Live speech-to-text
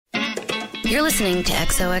You're listening to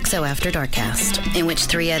XOXO After Darkcast, in which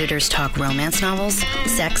 3 editors talk romance novels,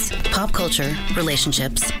 sex, pop culture,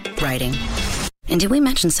 relationships, writing. And did we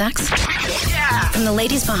mention sex? Yeah! From the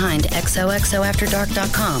ladies behind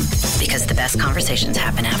XOXOAfterDark.com, because the best conversations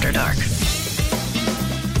happen after dark.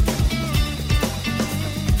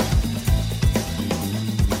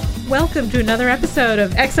 Welcome to another episode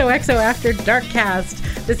of XOXO After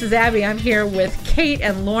Darkcast. This is Abby. I'm here with Kate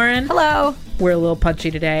and Lauren. Hello. We're a little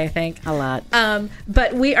punchy today, I think. A lot.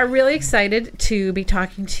 But we are really excited to be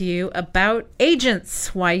talking to you about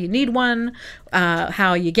agents, why you need one,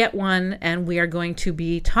 how you get one, and we are going to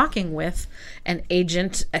be talking with an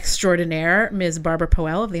agent extraordinaire, Ms. Barbara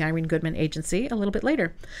Poell of the Irene Goodman Agency, a little bit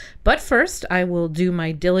later. But first, I will do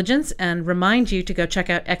my diligence and remind you to go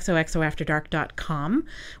check out xoxoafterdark.com,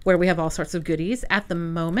 where we have all sorts of goodies. At the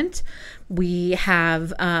moment, we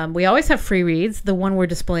have we always have free reads. The one we're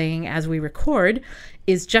displaying as we record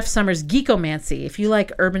is Jeff Summers' Geekomancy. If you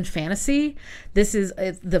like urban fantasy, this is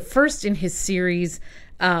the first in his series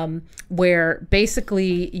where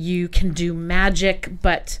basically you can do magic,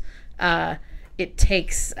 but it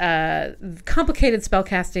takes complicated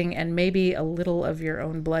spellcasting and maybe a little of your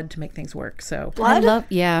own blood to make things work. So Blood? I love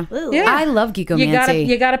Geekomancy.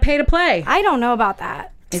 You gotta pay to play. I don't know about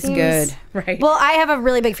that. It's good. Right. Well, I have a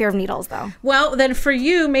really big fear of needles, though. Well, then for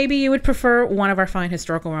you, maybe you would prefer one of our fine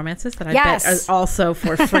historical romances that I bet is also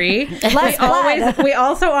for free. We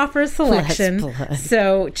also offer a selection. Less blood.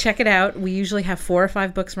 So check it out. We usually have 4 or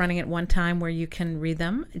 5 books running at one time where you can read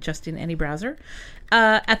them just in any browser.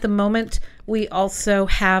 At the moment, we also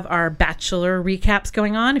have our Bachelor recaps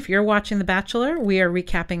going on. If you're watching The Bachelor, we are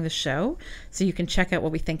recapping the show, so you can check out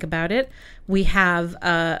what we think about it. We have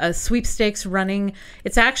a sweepstakes running.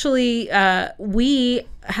 It's actually, we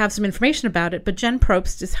have some information about it, but Jen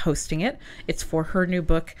Probst is hosting it. It's for her new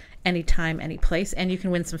book, Anytime, Anyplace, and you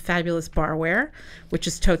can win some fabulous barware, which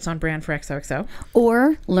is totes on brand for XOXO.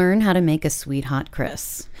 Or learn how to make a sweet hot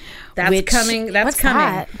Chris. That's coming. That's coming.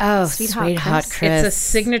 That? Oh, Sweet sweet hot hot Chris. It's a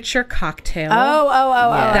signature cocktail.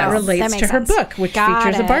 That relates to her book, which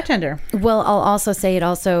features a bartender. Well, I'll also say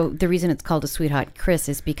the reason it's called a Sweet Hot Chris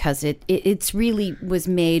is because it's really was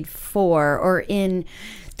made for, or in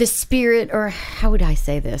the spirit, or how would I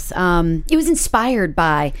say this? It was inspired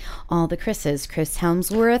by all the Chris's. Chris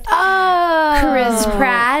Helmsworth, Chris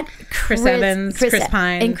Pratt, Chris Evans, Chris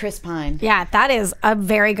Pine. And Chris Pine. Yeah, that is a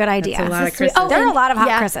very good idea. That's a lot of Chris's. There are a lot of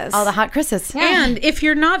hot Chris's. All the hot Chris's. Yeah. And if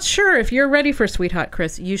you're not sure, if you're ready for Sweet Hot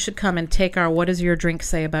Chris, you should come and take our What Does Your Drink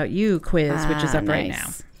Say About You quiz, which is up right now.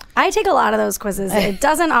 I take a lot of those quizzes. It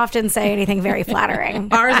doesn't often say anything very flattering.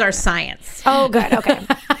 Ours are science. Oh, good. Okay.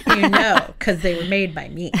 You know, because they were made by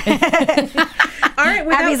me. All right.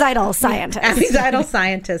 Abby's idol scientist. Abby's idol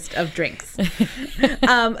scientist of drinks.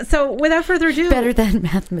 So without further ado. Better than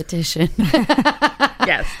mathematician.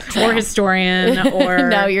 Yes. Or historian. Or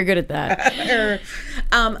no, you're good at that.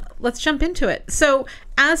 Let's jump into it. So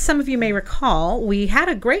as some of you may recall, we had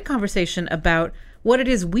a great conversation about what it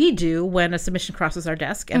is we do when a submission crosses our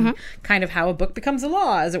desk and kind of how a book becomes a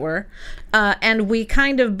law, as it were. And we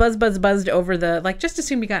kind of buzzed over just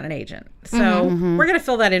assume you got an agent. So we're going to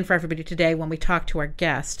fill that in for everybody today when we talk to our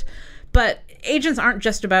guest. But agents aren't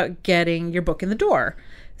just about getting your book in the door.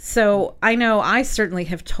 So I know I certainly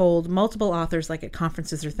have told multiple authors, like at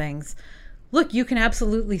conferences or things, look, you can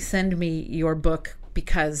absolutely send me your book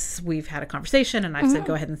because we've had a conversation and I've said,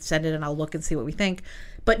 go ahead and send it and I'll look and see what we think.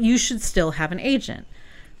 But you should still have an agent,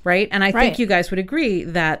 right? And I think you guys would agree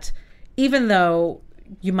that even though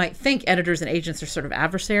you might think editors and agents are sort of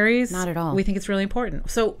adversaries, not at all. We think it's really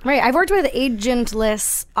important. So, right, I've worked with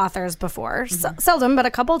agentless authors before, seldom, but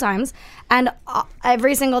a couple times, and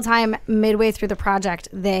every single time midway through the project,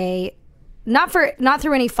 they not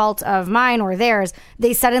through any fault of mine or theirs,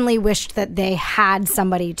 they suddenly wished that they had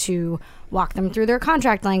somebody to walk them through their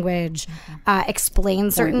contract language, explain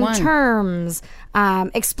certain terms,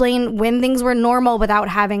 explain when things were normal without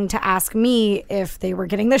having to ask me if they were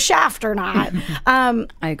getting the shaft or not. I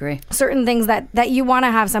agree. Certain things that you want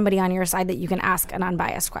to have somebody on your side that you can ask an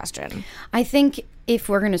unbiased question. I think if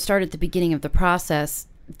we're going to start at the beginning of the process,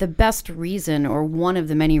 the best reason, or one of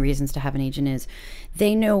the many reasons to have an agent, is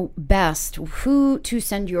they know best who to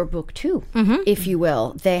send your book to, if you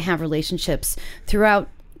will. They have relationships throughout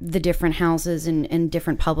the different houses and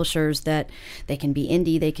different publishers that they can be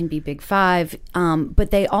indie, they can be big five, but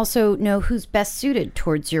they also know who's best suited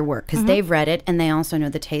towards your work because they've read it, and they also know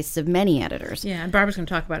the tastes of many editors. Yeah, and Barbara's going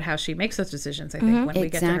to talk about how she makes those decisions, I think, when we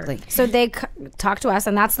get to her. So they talk to us,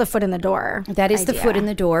 and that's the foot in the door. That is the foot in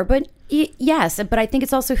the door, but yes, but I think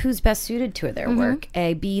it's also who's best suited to their work.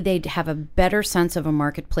 B, they have a better sense of a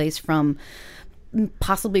marketplace from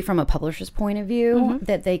possibly from a publisher's point of view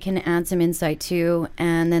that they can add some insight to.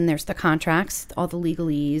 And then there's the contracts, all the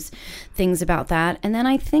legalese, things about that. And then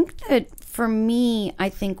I think that for me, I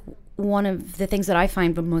think one of the things that I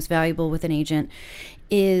find most valuable with an agent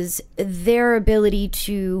is their ability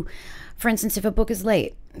to, for instance, if a book is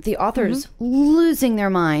late, the author's losing their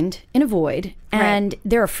mind in a void, and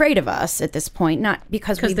they're afraid of us at this point, not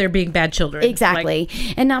because they're being bad children. Exactly.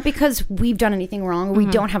 And not because we've done anything wrong or we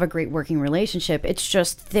don't have a great working relationship. It's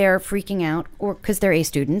just they're freaking out, or because they're A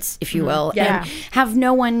students, if you will, and have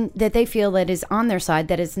no one that they feel that is on their side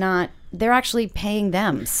that is not, they're actually paying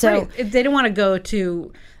them. So they don't want to go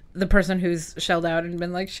to the person who's shelled out and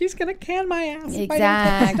been like, she's going to can my ass.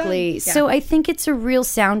 Exactly. So I think it's a real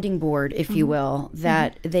sounding board, if you will,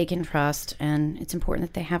 that they can trust, and it's important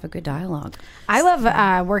that they have a good dialogue. I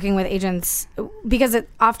love working with agents because it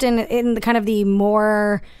often in the kind of the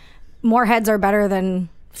more heads are better than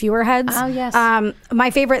fewer heads. Oh, yes. My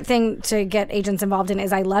favorite thing to get agents involved in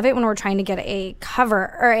is I love it when we're trying to get a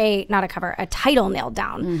cover or a title nailed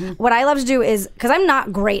down. What I love to do is, because I'm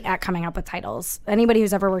not great at coming up with titles. Anybody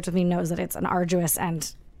who's ever worked with me knows that it's an arduous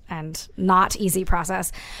and not easy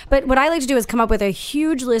process. But what I like to do is come up with a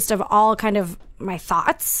huge list of all kind of my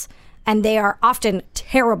thoughts, and they are often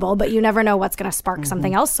terrible, but you never know what's going to spark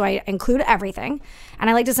something else. So I include everything. And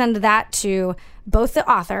I like to send that to both the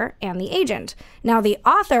author and the agent. Now, the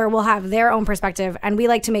author will have their own perspective, and we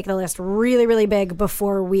like to make the list really, really big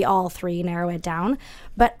before we all three narrow it down.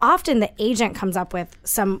 But often the agent comes up with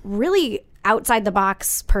some really outside the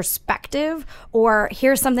box perspective, or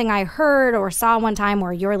here's something I heard or saw one time,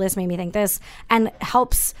 or your list made me think this, and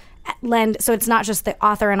helps lend. So it's not just the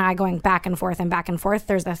author and I going back and forth.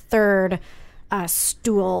 There's a third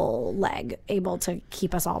stool leg able to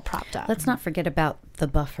keep us all propped up. Let's not forget about the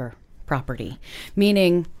buffer property,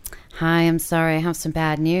 meaning, hi, I'm sorry, I have some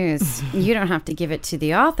bad news. You don't have to give it to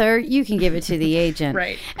the author. You can give it to the agent.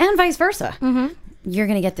 Right. And vice versa. You're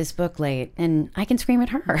going to get this book late, and I can scream at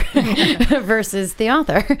her versus the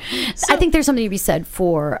author. So, I think there's something to be said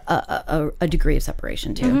for a degree of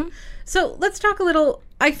separation, too. So let's talk a little.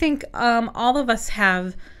 I think all of us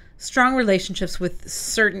have strong relationships with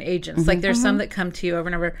certain agents. Like there's some that come to you over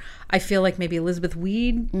and over. I feel like maybe Elizabeth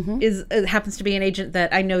Weed happens to be an agent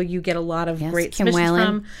that I know you get a lot of great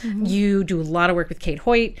submissions from. You do a lot of work with Kate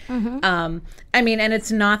Hoyt. I mean, and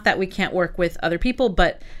it's not that we can't work with other people,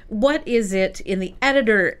 but what is it in the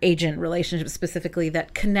editor-agent relationship specifically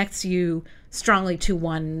that connects you strongly to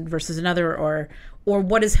one versus another, or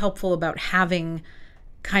what is helpful about having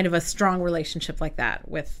kind of a strong relationship like that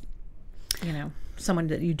with, someone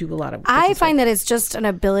that you do a lot of business I find with? that it's just an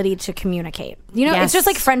ability to communicate. It's just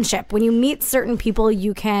like friendship. When you meet certain people,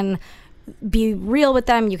 you can be real with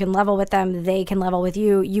them, you can level with them, they can level with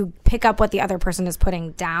you. You pick up what the other person is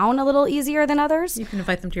putting down a little easier than others. You can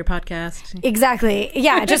invite them to your podcast. Exactly.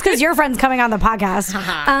 Yeah, just because your friend's coming on the podcast.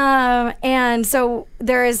 And so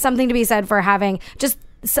there is something to be said for having just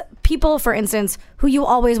people, for instance, who you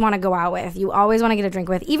always want to go out with, you always want to get a drink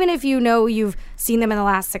with, even if you've seen them in the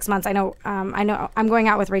last 6 months. I know I'm going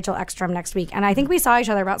out with Rachel Ekstrom next week, and I think we saw each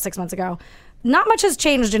other about 6 months ago. Not much has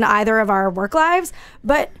changed in either of our work lives,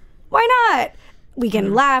 but why not? We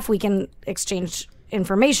can laugh, we can exchange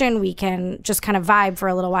information, we can just kind of vibe for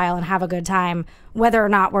a little while and have a good time, whether or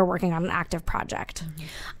not we're working on an active project.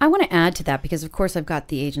 I want to add to that because, of course, I've got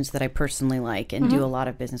the agents that I personally like and do a lot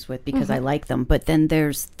of business with because I like them. But then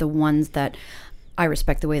there's the ones that I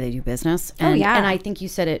respect the way they do business. And, and I think you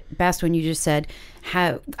said it best when you just said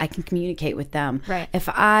how I can communicate with them. Right. If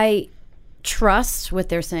I trust what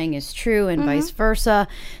they're saying is true and vice versa,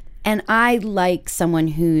 and I like someone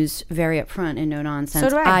who's very upfront and no nonsense. So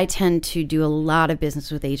do I. I tend to do a lot of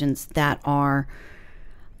business with agents that are,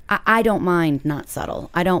 I don't mind not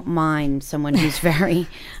subtle. I don't mind someone who's very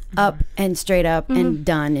up and straight up and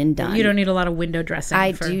done and done. You don't need a lot of window dressing.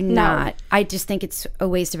 I do not. I just think it's a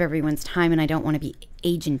waste of everyone's time, and I don't want to be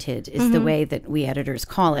agented is the way that we editors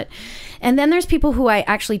call it. And then there's people who I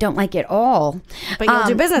actually don't like at all. But you'll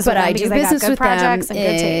do business with them because they got good projects and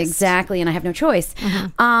good taste. Exactly, and I have no choice.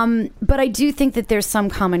 But I do think that there's some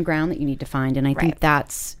common ground that you need to find, and I think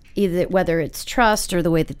that's either whether it's trust or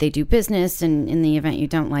the way that they do business, and in the event you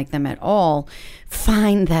don't like them at all,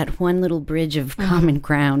 find that one little bridge of common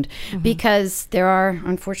ground, because there are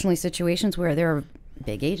unfortunately situations where there are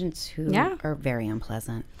big agents who are very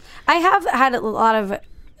unpleasant. I have had a lot of,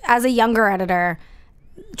 as a younger editor,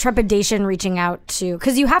 trepidation reaching out to,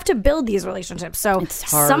 because you have to build these relationships. So it's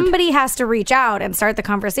hard. Somebody has to reach out and start the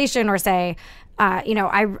conversation or say,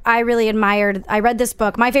 I really admired, I read this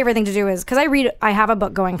book. My favorite thing to do is, because I have a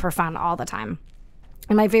book going for fun all the time.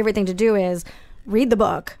 And my favorite thing to do is read the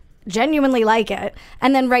book genuinely like it,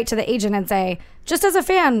 and then write to the agent and say, just as a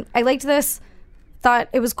fan, I liked this, thought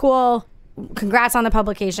it was cool. Congrats on the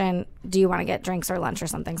publication. Do you want to get drinks or lunch or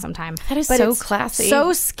something sometime? That is But so it's classy.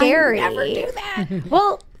 So scary. I never do that.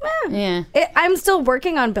 Well, Yeah. I'm still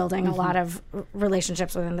working on building a lot of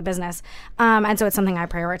relationships within the business. And so it's something I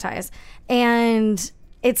prioritize. And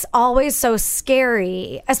it's always so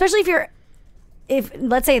scary, especially if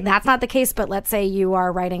let's say that's not the case, but let's say you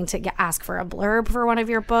are writing to ask for a blurb for one of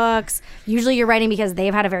your books. Usually you're writing because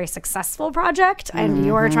they've had a very successful project and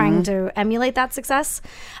you're trying to emulate that success.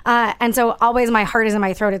 And so always my heart is in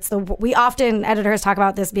my throat. We often, editors talk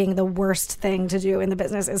about this being the worst thing to do in the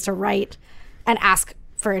business, is to write and ask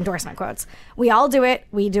for endorsement quotes. We all do it.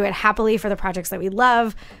 We do it happily for the projects that we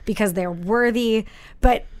love because they're worthy.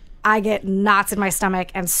 But I get knots in my stomach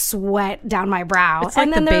and sweat down my brow. It's like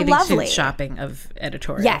and then the they're bathing lovely. suit shopping of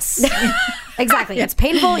editorial. Yes, exactly. It's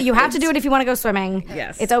painful. You have to do it if you want to go swimming.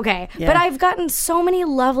 Yes. It's okay. Yeah. But I've gotten so many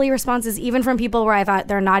lovely responses, even from people where I thought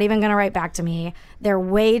they're not even going to write back to me. They're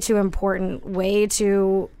way too important, way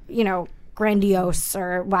too, grandiose,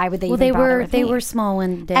 or why would they Well, even bother with they me? were small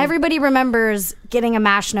one day. Everybody remembers getting a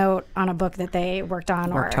MASH note on a book that they worked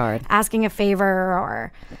on, Worked or hard. asking a favor,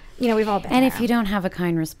 or we've all been And there. if you don't have a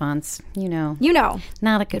kind response,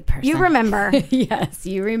 not a good person. you remember. Yes,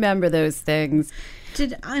 you remember those things.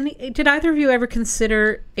 Did either of you ever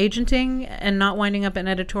consider agenting and not winding up in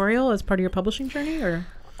editorial as part of your publishing journey? Or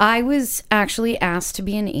I was actually asked to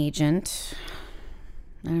be an agent,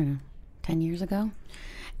 I don't know, 10 years ago.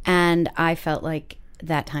 And I felt like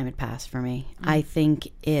that time had passed for me. I think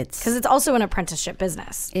Because it's also an apprenticeship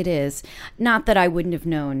business. it is. Not that I wouldn't have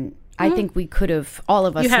known. I think we could have, all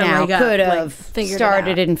of us You had a now leg up, could like, have figured it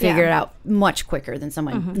started out. and figured Yeah. it out much quicker than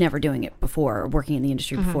someone never doing it before or working in the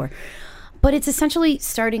industry before. But it's essentially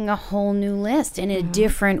starting a whole new list in a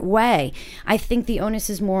different way. I think the onus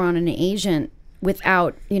is more on an agent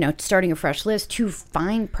without, starting a fresh list to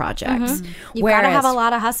find projects. You gotta have a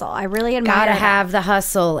lot of hustle. I really admire Gotta that. have the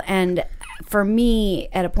hustle. And for me,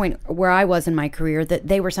 at a point where I was in my career, that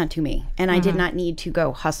they were sent to me, and I did not need to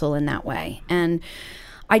go hustle in that way. And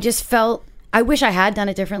I just felt, I wish I had done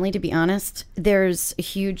it differently, to be honest. There's a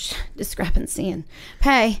huge discrepancy in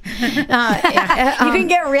pay. You can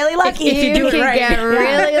get really lucky. if you do it can right. get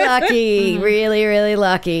really lucky, really, really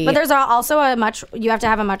lucky. But there's also you have to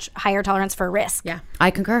have a much higher tolerance for risk. yeah,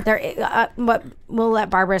 I concur. We'll let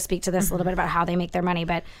Barbara speak to this a little bit about how they make their money,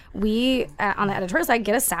 but we on the editorial side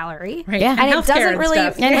get a salary, right. Yeah. And, and it healthcare doesn't really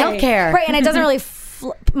stuff. And Yay. healthcare. right, and it doesn't really.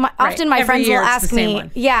 Often my Every friends will year it's the ask same me,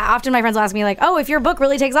 one. often my friends will ask me like, oh, if your book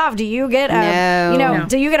really takes off, do you get a, No.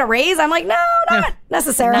 do you get a raise? I'm like, no, not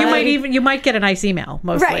necessarily. You might get a nice email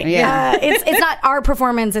mostly. Right. Yeah. It's not, our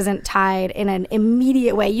performance isn't tied in an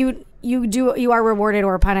immediate way. You are rewarded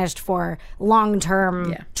or punished for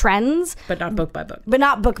long-term trends, but not book by book. but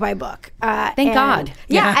not book by book. Thank God.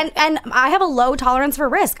 Yeah. And I have a low tolerance for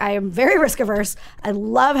risk. I am very risk averse. I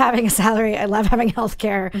love having a salary. I love having health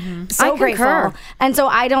care. So I grateful. concur. And so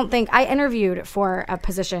I don't think, I interviewed for a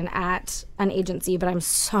position at an agency, but I'm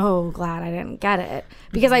so glad I didn't get it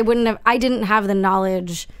because I didn't have the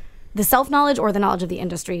knowledge, the self-knowledge or the knowledge of the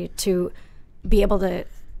industry to be able to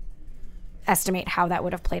estimate how that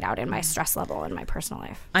would have played out in my stress level in my personal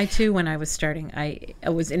life. I too, when I was starting, I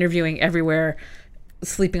was interviewing everywhere,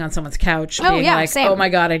 sleeping on someo's couch, Oh, being yeah, like, same. "Oh my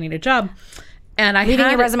god, I need a job," and I Leaving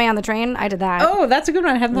had your resume on the train, I did that. Oh, that's a good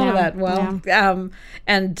one. I hadn't thought of Yeah, that. Well,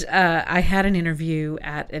 and I had an interview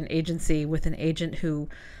at an agency with an agent who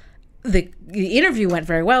the interview went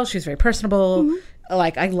very well. She was very personable.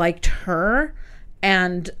 Like I liked her,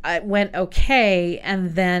 and it went okay.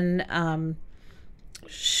 And then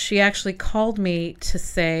she actually called me to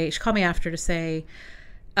say, she called me after to say,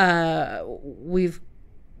 we've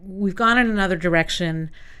gone in another direction.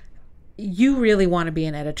 You really want to be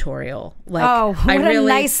an editorial. Like, Oh, what a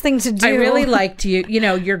nice thing to do. I really liked you.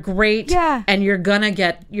 You're great. Yeah. And you're gonna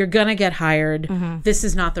get hired. This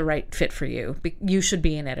is not the right fit for you. You should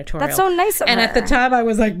be an editorial. That's so nice of And her. at the time I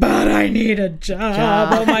was like, but I need a job.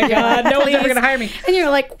 Oh my God. No one's ever gonna hire me. And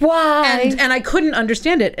you're like, why? And I couldn't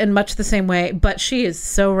understand it in much the same way, but she is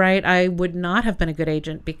so right. I would not have been a good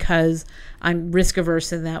agent because I'm risk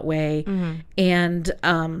averse in that way. And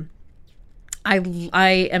I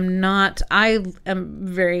am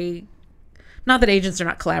very, not that agents are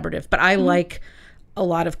not collaborative, but I like a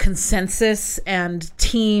lot of consensus and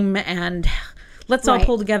team and let's all Right.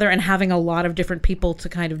 pull together and having a lot of different people to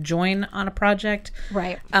kind of join on a project.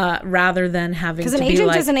 Right. Rather than having to Because an be agent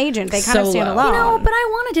like is an agent. They kind of stand solo. alone. No, but I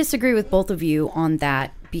want to disagree with both of you on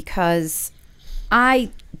that because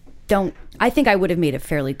I I think I would have made a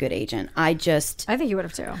fairly good agent. I think you would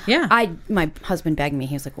have too. Yeah. My husband begged me.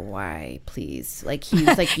 He was like, "Why, please?" Like he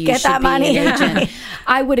was like, "You Get should that be money." an agent."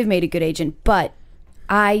 I would have made a good agent, but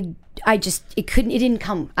I just it didn't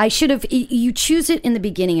come. I should have. You choose it in the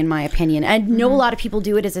beginning, in my opinion. I know a lot of people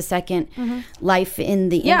do it as a second life in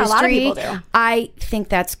the industry. A lot of people do. I think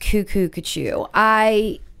that's cuckoo.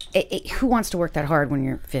 Who wants to work that hard when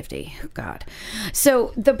you're 50? God.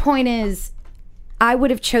 So the point is, I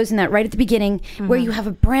would have chosen that right at the beginning, where you have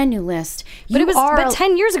a brand new list. But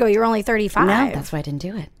 10 years ago, you were only 35. No, that's why I didn't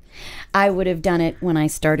do it. I would have done it when I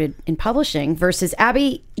started in publishing. Versus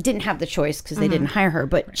Abby didn't have the choice because they didn't hire her,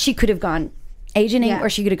 but she could have gone agenting or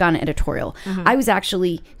she could have gone editorial. I was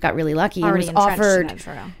actually got really lucky and was offered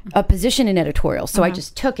a position in editorial, so I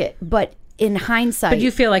just took it. But in hindsight, But you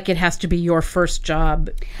feel like it has to be your first job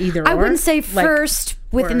either I or? wouldn't say Like, first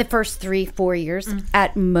within the first 3-4 years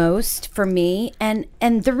at most for me. And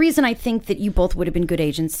the reason I think that you both would have been good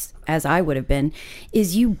agents, as I would have been,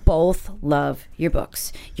 is you both love your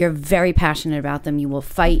books. You're very passionate about them. You will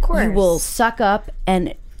fight. You will suck up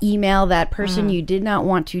and email that person you did not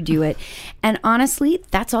want to do it. And honestly,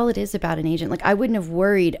 that's all it is about an agent. Like, I wouldn't have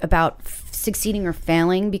worried about succeeding or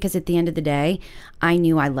failing, because at the end of the day, I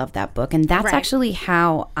knew I loved that book. And that's actually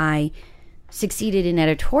how I succeeded in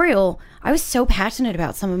editorial. I was so passionate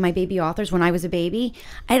about some of my baby authors when I was a baby.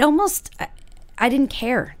 I didn't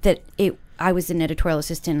care that I was an editorial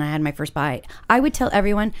assistant and I had my first bite. I would tell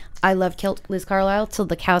everyone I love Kilt Liz Carlisle till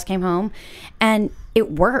the cows came home, and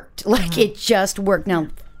it worked. Like, it just worked. Now,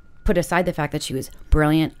 put aside the fact that she was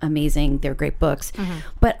brilliant, amazing, they're great books,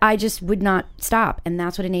 but I just would not stop. And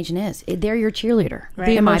that's what an agent is. They're your cheerleader.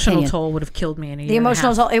 The emotional toll would have killed me in a year. The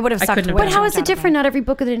emotional toll, it would have sucked. But how is it different? Not every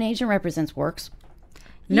book that an agent represents works.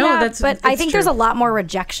 No, but I think there's a lot more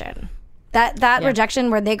rejection. That rejection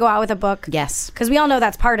where they go out with a book. Yes. Because we all know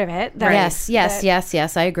that's part of it. Yes,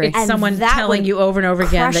 I agree. It's someone telling you over and over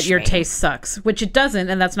again that your me. taste sucks, which it doesn't,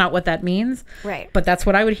 and that's not what that means. Right. But that's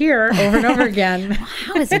what I would hear over and over again.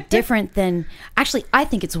 How is it different than... Actually, I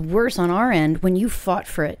think it's worse on our end when you fought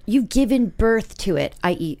for it. You've given birth to it,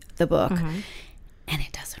 i.e. the book, and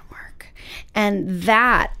it doesn't work. And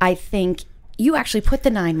that, I think, you actually put the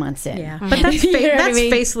 9 months in. Yeah. But that's,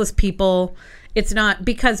 faceless people. It's not,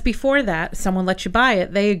 because before that, someone let you buy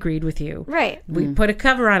it. They agreed with you. Right. We put a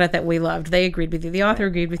cover on it that we loved. They agreed with you. The author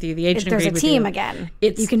agreed with you. The agent agreed with you. There's a team again.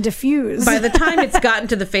 You can diffuse. By the time it's gotten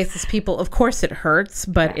to the faceless people, of course it hurts,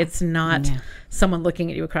 but it's not someone looking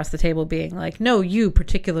at you across the table being like, no, you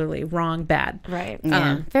particularly, wrong, bad. Right.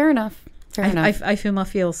 Yeah. Fair enough. I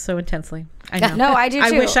feel so intensely. I know. No, I do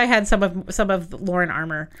too. I wish I had some of Lauren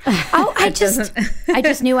Armour. Oh, I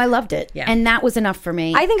just knew I loved it. Yeah. And that was enough for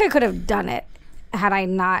me. I think I could have done it had I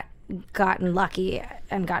not gotten lucky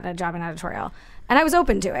and gotten a job in editorial. And I was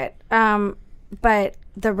open to it. But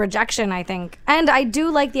the rejection, I think, and I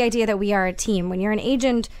do like the idea that we are a team. When you're an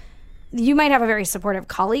agent, you might have a very supportive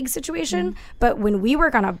colleague situation, but when we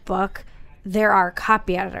work on a book, there are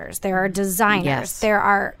copy editors, there are designers, there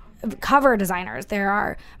are cover designers, there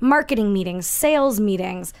are marketing meetings, sales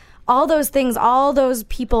meetings, all those things, all those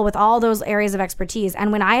people with all those areas of expertise.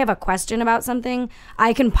 And when I have a question about something,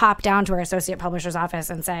 I can pop down to our associate publisher's office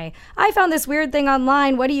and say, I found this weird thing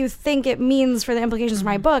online. What do you think it means for the implications for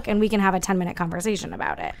my book? And we can have a 10-minute conversation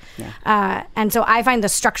about it. Yeah. And so I find the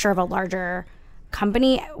structure of a larger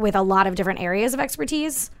company with a lot of different areas of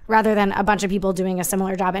expertise rather than a bunch of people doing a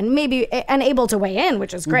similar job and able to weigh in,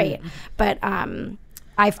 which is great. But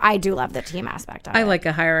I do love the team aspect of it. I like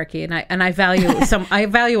a hierarchy, and I value I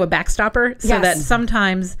value a backstopper, so that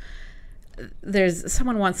sometimes there's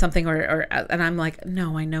someone wants something or and I'm like,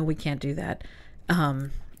 no, I know we can't do that.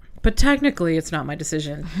 But technically it's not my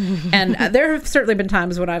decision. And there have certainly been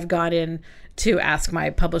times when I've gone in to ask my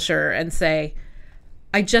publisher and say,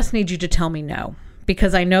 I just need you to tell me no,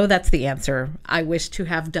 because I know that's the answer. I wish to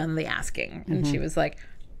have done the asking. And she was like,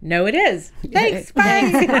 no, it is. Thanks.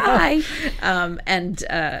 Bye. Bye.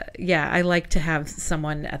 I like to have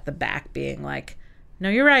someone at the back being like, no,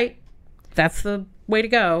 you're right. That's the way to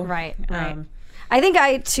go. Right. I think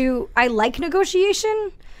I like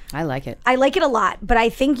negotiation. I like it. I like it a lot, but I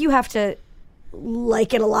think you have to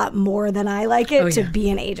like it a lot more than I like it to be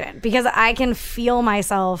an agent, because I can feel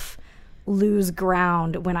myself lose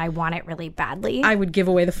ground when I want it really badly. I would give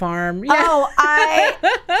away the farm. Yeah. Oh,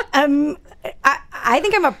 I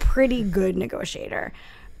think I'm a pretty good negotiator.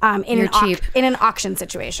 In an auction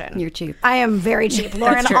situation. You're cheap. I am very cheap.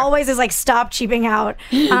 Lauren always is like, stop cheaping out.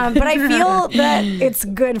 But I feel that it's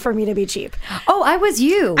good for me to be cheap. Oh, I was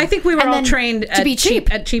you. I think we were all trained to be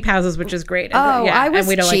cheap at cheap houses, which is great. I was and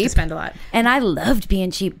we don't cheap, like to spend a lot. And I loved being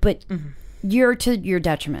cheap, but you're to your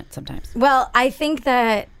detriment sometimes. Well, I think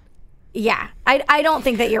that, yeah, I don't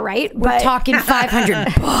think that you're right. We're but talking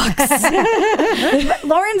 $500.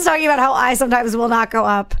 Lauren's talking about how I sometimes will not go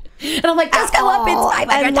up. And I'm like, just go up.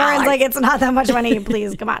 It's $500. And Lauren's like, it's not that much money.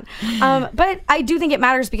 Please, come on. But I do think it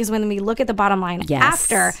matters because when we look at the bottom line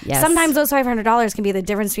after, sometimes those $500 can be the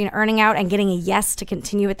difference between earning out and getting a yes to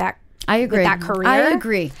continue with that. I agree. With that career. I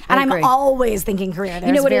agree. And I'm always thinking career.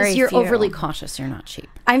 You know what it is? You're overly cautious. You're not cheap.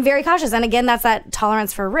 I'm very cautious. And again, that's that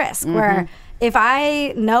tolerance for risk where if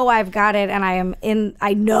I know I've got it and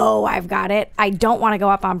I know I've got it, I don't want to go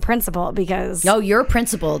up on principle because... No, you're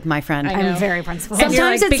principled, my friend. I'm very principled. And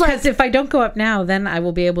sometimes it's because if I don't go up now, then I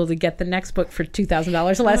will be able to get the next book for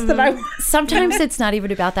 $2,000 less than I was. Sometimes it's not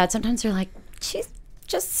even about that. Sometimes you're like, she's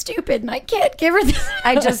just stupid and I can't give her this.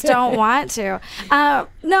 I just don't want to.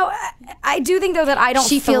 No, I do think, though, that I don't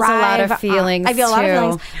She feels a lot of feelings, I feel a lot of too.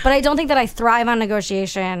 feelings. But I don't think that I thrive on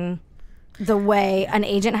negotiation the way an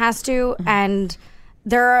agent has to. And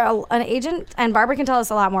there are an agent, and Barbara can tell us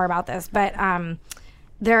a lot more about this, but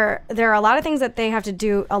there are a lot of things that they have to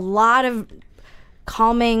do, a lot of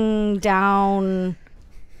calming down.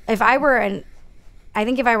 If I were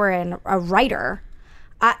a writer,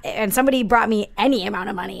 and somebody brought me any amount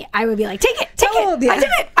of money, I would be like, take it.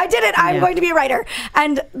 Yeah. I did it. I'm going to be a writer.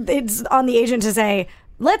 And it's on the agent to say,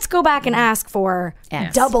 let's go back and ask for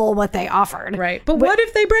double what they offered. Right. But what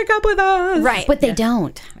if they break up with us? Right. But they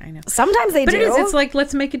don't. I know. Sometimes they do. But it is. It's like,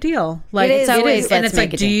 let's make a deal. Like, It is. It is. Let's And it's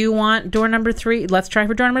make like, a do deal. you want door number 3? Let's try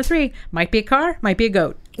for door number 3. Might be a car, might be a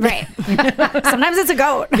goat. Right. Sometimes it's a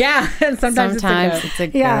goat. Yeah. And sometimes it's a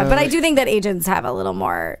goat. Yeah. But I do think that agents have a little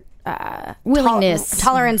more willingness,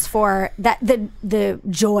 tolerance for that, the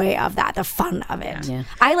joy of that, the fun of it. Yeah.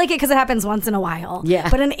 I like it because it happens once in a while. Yeah.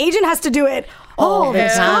 But an agent has to do it all the the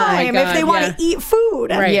time time. if they God, want yeah. to eat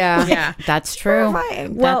food. Right. Yeah. Yeah. That's true.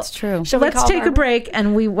 Terrifying. That's true. Shall we Let's call take a Barbara? break,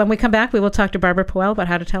 and when we come back, we will talk to Barbara Powell about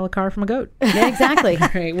how to tell a car from a goat. Yeah, exactly. All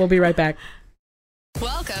right, we'll be right back.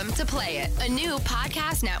 Welcome to Play It, a new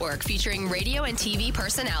podcast network featuring radio and TV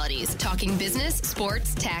personalities talking business,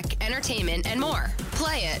 sports, tech, entertainment, and more.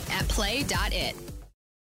 Play it at play.it.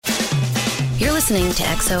 You're listening to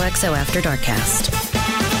XOXO After Darkcast.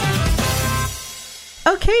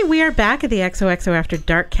 Okay, we are back at the XOXO After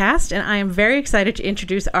Dark cast, and I am very excited to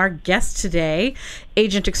introduce our guest today,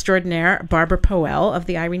 agent extraordinaire Barbara Powell of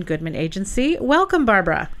the Irene Goodman Agency. Welcome,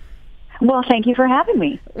 Barbara. Well, thank you for having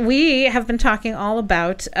me. We have been talking all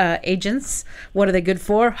about agents. What are they good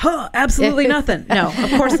for? Absolutely nothing. No,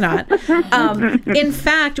 of course not. In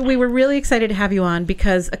fact, we were really excited to have you on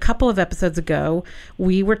because a couple of episodes ago,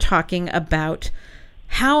 we were talking about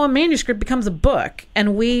how a manuscript becomes a book.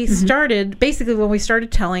 And we started, basically when we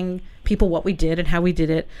started telling people what we did and how we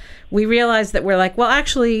did it, we realized that we're like, well,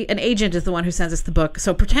 actually, an agent is the one who sends us the book.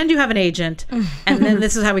 So pretend you have an agent, and then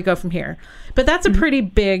this is how we go from here. But that's a pretty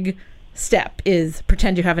big step, is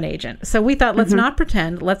pretend you have an agent. So we thought, let's not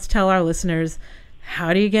pretend. Let's tell our listeners,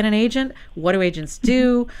 how do you get an agent? What do agents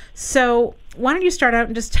do? So why don't you start out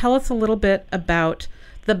and just tell us a little bit about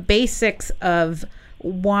the basics of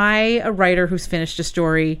why a writer who's finished a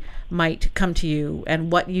story might come to you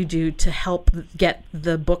and what you do to help get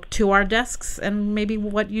the book to our desks and maybe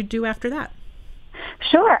what you do after that.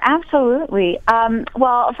 Sure, absolutely.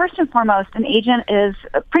 Well, first and foremost, an agent is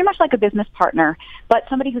pretty much like a business partner, but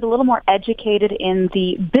somebody who's a little more educated in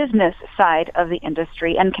the business side of the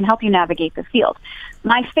industry and can help you navigate the field.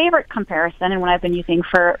 My favorite comparison, and one I've been using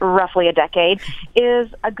for roughly a decade, is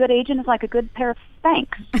a good agent is like a good pair of Spanx.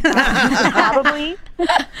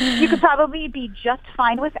 You could probably be just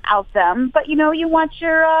fine without them, but you want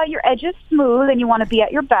your edges smooth and you want to be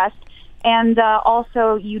at your best. And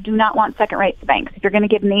also, you do not want second-rate Spanx. If you're going to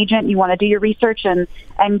get an agent, you want to do your research and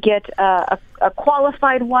get a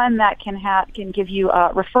qualified one that can give you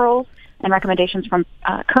referrals and recommendations from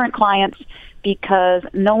current clients, because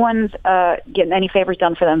no one's getting any favors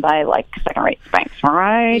done for them by second-rate Spanx. All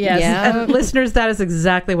right? Yes. Yeah. And listeners, that is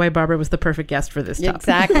exactly why Barbara was the perfect guest for this topic.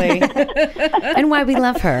 Exactly. And why we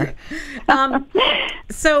love her.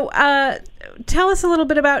 So tell us a little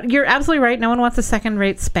bit about, you're absolutely right, no one wants a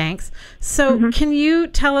second-rate Spanx. So can you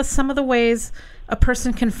tell us some of the ways a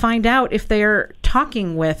person can find out if they're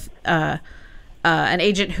talking with an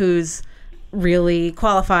agent who's really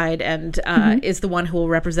qualified and is the one who will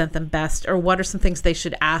represent them best, or what are some things they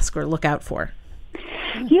should ask or look out for?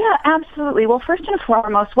 Yeah, absolutely. Well, first and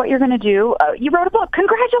foremost, what you're going to do, you wrote a book.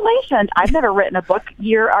 Congratulations. I've never written a book.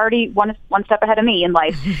 You're already one step ahead of me in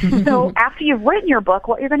life. So after you've written your book,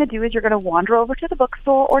 what you're going to do is you're going to wander over to the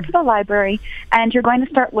bookstore or to the library, and you're going to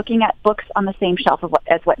start looking at books on the same shelf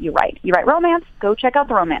as what you write. You write romance, go check out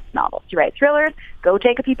the romance novels. You write thrillers, go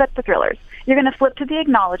take a peep at the thrillers. You're going to flip to the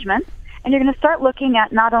acknowledgments, and you're going to start looking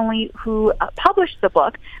at not only who published the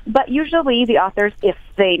book, but usually the authors, if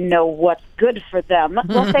they know what's good for them,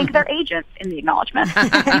 will thank their agents in the acknowledgments.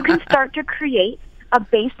 You can start to create a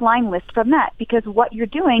baseline list from that, because what you're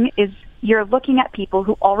doing is you're looking at people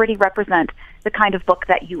who already represent the kind of book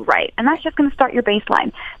that you write. And that's just going to start your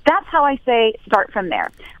baseline. That's how I say start from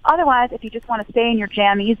there. Otherwise, if you just want to stay in your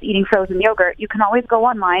jammies eating frozen yogurt, you can always go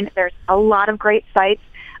online. There's a lot of great sites.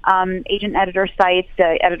 Agent editor sites,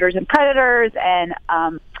 Editors and Predators, and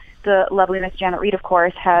the lovely Miss Janet Reed, of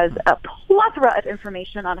course, has a plethora of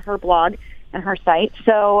information on her blog and her site.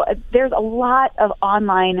 So there's a lot of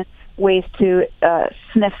online ways to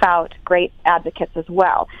sniff out great advocates as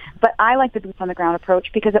well. But I like the boots on the ground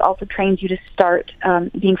approach because it also trains you to start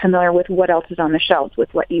being familiar with what else is on the shelves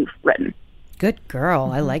with what you've written. Good girl.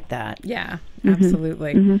 I like that. Yeah,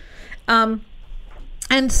 absolutely.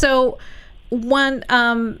 And so one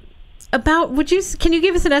can you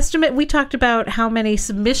give us an estimate? We talked about how many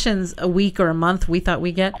submissions a week or a month we thought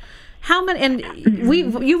we get. How many? And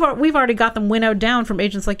we've already got them winnowed down from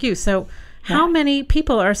agents like you. So how many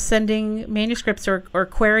people are sending manuscripts or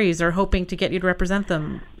queries or hoping to get you to represent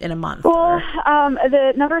them in a month? Well,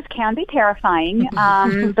 the numbers can be terrifying.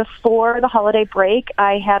 Before the holiday break,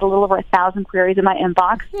 I had a little over 1,000 queries in my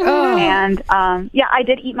inbox. And, I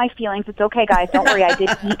did eat my feelings. It's okay, guys. Don't worry. I did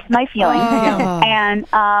eat my feelings. And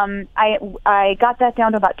I got that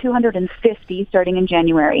down to about 250 starting in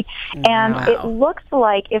January. And it looks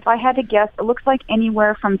like, if I had to guess, it looks like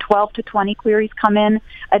anywhere from 12 to 20 queries come in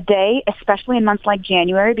a day, especially in months like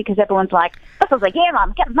January, because everyone's like, this is a year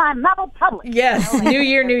I'm getting my novel published. Yes, new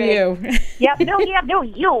year, new you. Yep, new year, new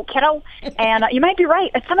you, kiddo. And you might be right.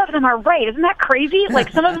 Some of them are right. Isn't that crazy?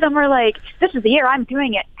 Like, some of them are like, this is the year I'm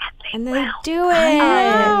doing it. And they do it.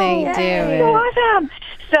 And they do it. So awesome.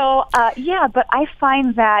 So, but I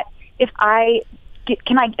find that if I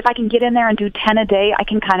can get in there and do 10 a day, I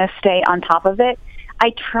can kind of stay on top of it.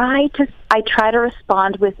 I try to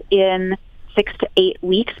respond within 6 to 8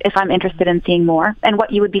 weeks if I'm interested in seeing more. And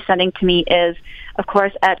what you would be sending to me is, of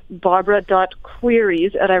course, at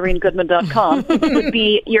barbara.queries@irenegoodman.com would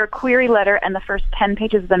be your query letter and the first 10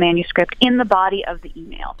 pages of the manuscript in the body of the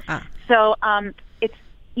email. So it's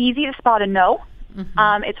easy to spot a no.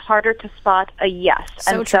 It's harder to spot a yes.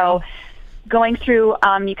 So going through,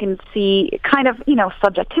 you can see kind of,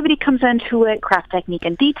 subjectivity comes into it, craft technique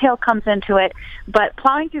and detail comes into it, but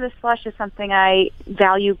plowing through the slush is something I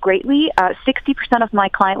value greatly. 60% of my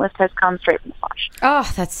client list has come straight from the slush.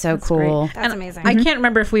 Oh, that's so cool. Great. That's amazing. I can't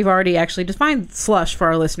remember if we've already actually defined slush for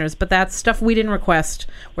our listeners, but that's stuff we didn't request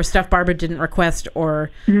or stuff Barbara didn't request or,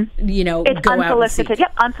 it's go out and seek.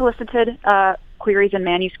 Yep, unsolicited queries and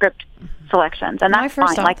manuscript selections. And that's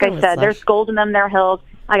fine. Like I said, there's gold in them, there are hills.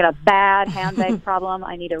 I got a bad handbag problem.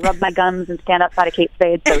 I need to rub my gums and stand outside of Kate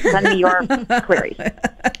Spade. So send me your queries.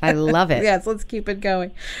 I love it. Yes, let's keep it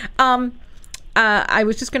going. I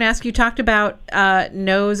was just going to ask, you talked about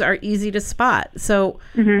no's are easy to spot. So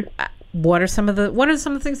what are some of the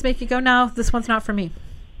things that make you go, no, this one's not for me?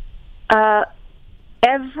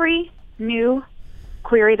 Every new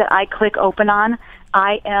query that I click open on,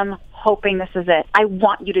 I am hoping this is it. I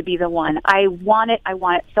want you to be the one. I want it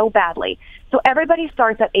so badly. So everybody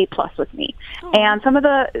starts at A+ with me. And some of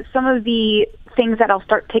the things that I'll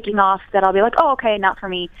start ticking off that I'll be like, oh, okay, not for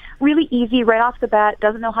me. Really easy right off the bat,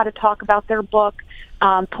 doesn't know how to talk about their book,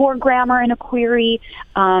 poor grammar in a query,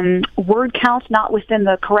 word counts not within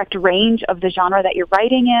the correct range of the genre that you're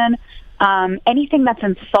writing in, anything that's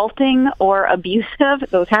insulting or abusive,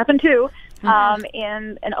 those happen too.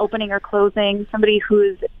 In an opening or closing, somebody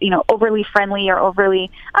who's, overly friendly or overly,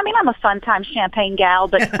 I'm a fun time champagne gal,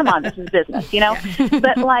 but come on, this is business,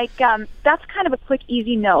 But that's kind of a quick,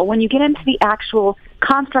 easy no. When you get into the actual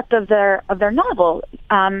construct of their novel,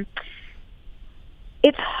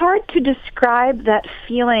 it's hard to describe that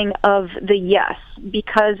feeling of the yes,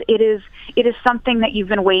 because it is something that you've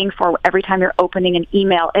been waiting for every time you're opening an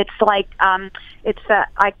email. It's like I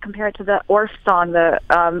compare it to the Orff song, the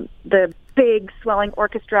big swelling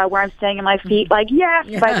orchestra where I'm staying on my feet, like yes,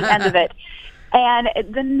 by the end of it. And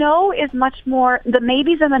the no is much more, the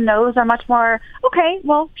maybes and the no's are much more, okay,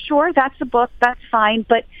 well, sure, that's a book, that's fine,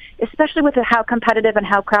 but especially with how competitive and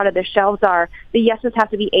how crowded the shelves are, the yeses have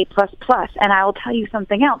to be A++. And I will tell you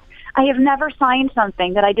something else. I have never signed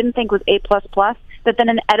something that I didn't think was A++ that then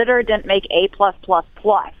an editor didn't make A+++.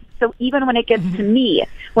 So even when it gets to me,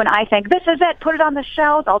 when I think, this is it, put it on the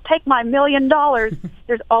shelves, I'll take my $1 million,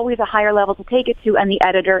 there's always a higher level to take it to, and the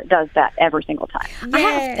editor does that every single time.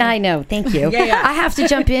 I know. Thank you. I have to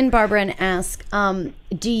jump in, Barbara, and ask,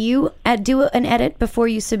 do you do an edit before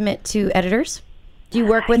you submit to editors? Do you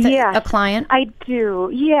work with a client? I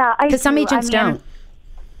do. Yeah, I do. Because some agents don't.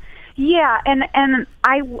 Yeah, and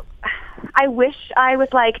I wish I was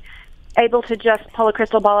like able to just pull a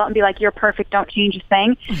crystal ball out and be like, you're perfect, don't change a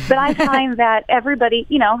thing. But I find that everybody,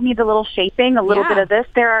 needs a little shaping, a little bit of this.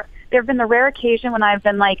 There have been the rare occasion when I've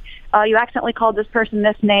been like, you accidentally called this person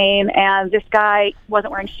this name, and this guy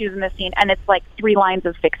wasn't wearing shoes in this scene, and it's like 3 lines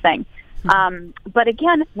of fixing. But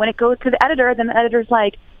again, when it goes to the editor, then the editor's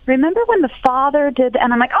like, remember when the father did,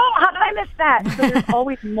 and I'm like, oh, how did I miss that? So there's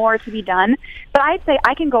always more to be done. But I'd say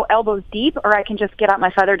I can go elbows deep, or I can just get out my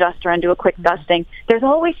feather duster and do a quick dusting. There's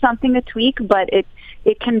always something to tweak, but it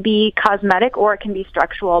can be cosmetic or it can be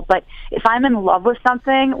structural. But if I'm in love with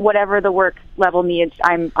something, whatever the work level needs,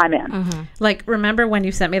 I'm in. Mm-hmm. Like, remember when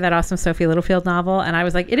you sent me that awesome Sophie Littlefield novel, and I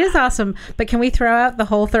was like, it is awesome, but can we throw out the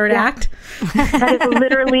whole third act? That is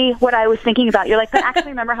literally what I was thinking about. You're like, but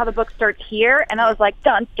actually remember how the book starts here? And I was like,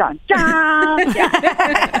 dun, dun, dun.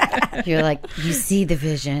 Yeah. You're like, you see the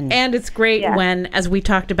vision. And it's great when, as we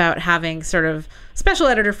talked about, having sort of special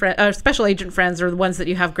agent friends, or the ones that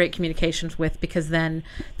you have great communications with, because then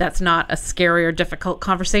that's not a scary or difficult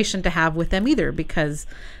conversation to have with them either, because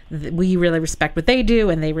we really respect what they do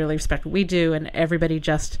and they really respect what we do, and everybody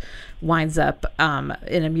just winds up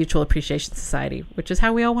in a mutual appreciation society, which is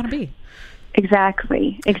how we all want to be.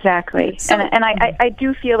 Exactly. So, and I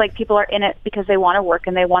do feel like people are in it because they want to work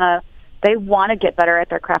and they want to get better at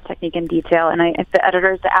their craft technique and detail, and the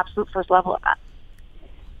editor is the absolute first level of that.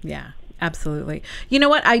 Yeah. Absolutely. You know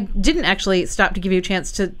what? I didn't actually stop to give you a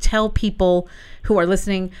chance to tell people who are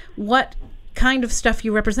listening what kind of stuff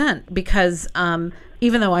you represent, because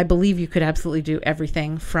even though I believe you could absolutely do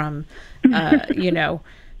everything from,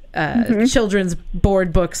 children's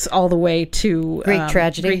board books all the way to Greek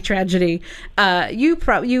tragedy.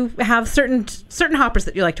 You have certain hoppers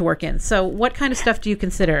that you like to work in. So what kind of stuff do you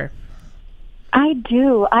consider? I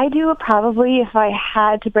do probably, if I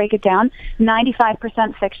had to break it down,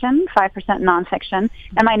 95% fiction, 5% nonfiction.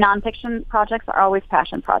 And my nonfiction projects are always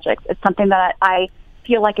passion projects. It's something that I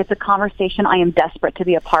feel like it's a conversation I am desperate to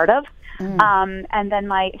be a part of. And then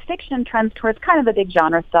my fiction trends towards kind of the big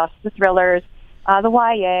genre stuff, the thrillers, the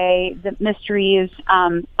YA, the mysteries,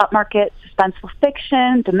 upmarket suspenseful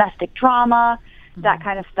fiction, domestic drama, that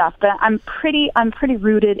kind of stuff. But I'm pretty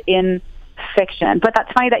rooted in fiction. But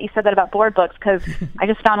that's funny that you said that about board books, because I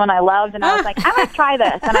just found one I loved, and I was like, I want to try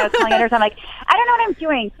this. And I was telling editors, I'm like, I don't know what I'm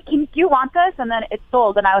doing. Do you want this? And then it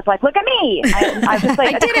sold, and I was like, look at me. I was just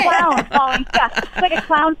like a clown falling. Yeah, it's like a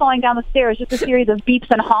clown falling down the stairs, just a series of beeps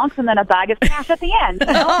and honks, and then a bag of cash at the end.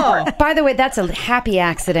 Oh, by the way, that's a happy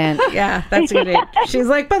accident. Yeah, that's good. She's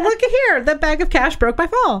like, but look at here, the bag of cash broke my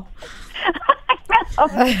fall.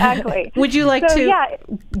 Exactly. Would you like to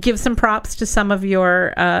give some props to some of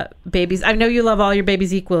your babies? I know you love all your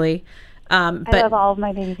babies equally. But I love all of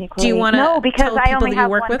my babies equally. Do you want to No, because I only have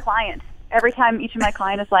one with? client. Every time each of my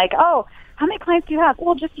clients is like, oh, how many clients do you have?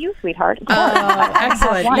 Well, just you, sweetheart. Oh,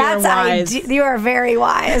 excellent. You're wise. You are very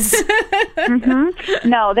wise.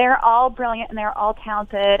 No, they're all brilliant and they're all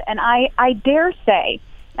talented. And I dare say,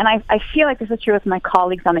 and I feel like this is true with my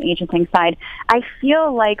colleagues on the agenting side, I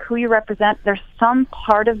feel like who you represent, there's some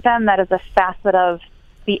part of them that is a facet of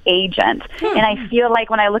the agent. And I feel like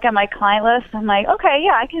when I look at my client list, I'm like, okay,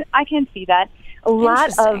 yeah, I can see that. A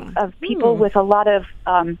lot of people with a lot of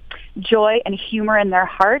joy and humor in their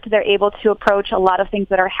heart, they're able to approach a lot of things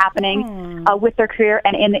that are happening with their career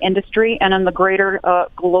and in the industry and in the greater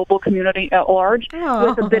global community at large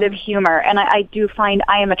with a bit of humor. And I do find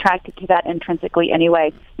I am attracted to that intrinsically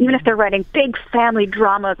anyway. Even if they're writing big family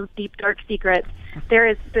dramas with deep, dark secrets, there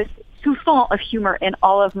is this soupçon of humor in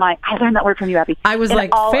all of my... I learned that word from you, Abby. I was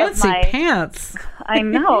like, fancy pants. I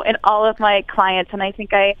know, in all of my clients. And I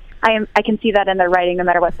think I can see that in their writing, no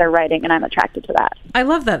matter what they're writing, and I'm attracted to that. I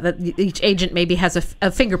love that each agent maybe has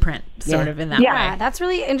a fingerprint sort of in that way. Yeah, that's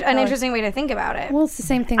really an interesting way to think about it. Well, it's the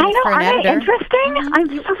same thing I know, for an aren't editor. they interesting?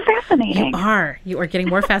 I'm so fascinating. You are getting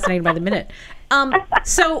more fascinated by the minute.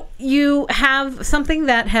 So you have something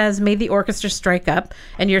that has made the orchestra strike up,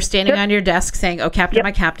 and you're standing on your desk saying, "Oh, Captain,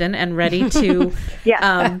 my Captain," and ready to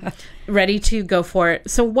ready to go for it.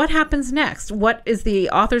 So what happens next? What is the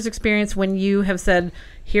author's experience when you have said,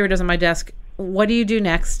 here it is on my desk? What do you do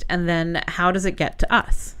next? And then how does it get to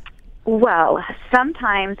us? Well,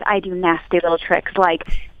 sometimes I do nasty little tricks, like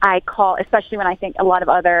I call, especially when I think a lot of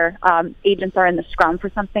other agents are in the scrum for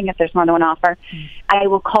something, if there's not an offer, I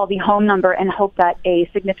will call the home number and hope that a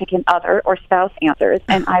significant other or spouse answers,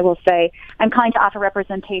 and I will say, I'm calling to offer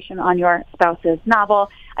representation on your spouse's novel.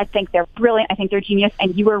 I think they're brilliant. I think they're genius,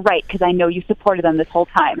 and you were right, because I know you supported them this whole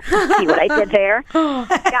time. See what I did there?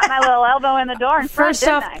 Got my little elbow in the door in front, First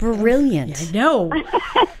off, brilliant. I know.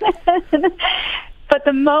 But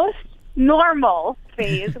the most normal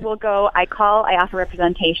phase will go, I call, I offer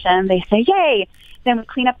representation. They say, yay. Then we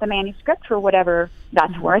clean up the manuscript for whatever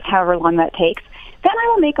that's worth, however long that takes. Then I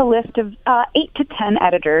will make a list of 8 to 10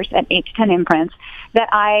 editors and 8 to 10 imprints that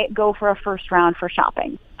I go for a first round for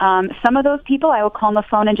shopping. Some of those people I will call on the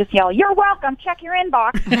phone and just yell, you're welcome, check your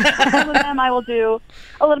inbox. Some of them I will do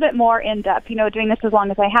a little bit more in-depth. Doing this as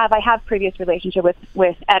long as I have previous relationship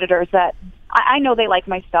with editors that I know they like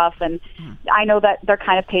my stuff, and I know that they're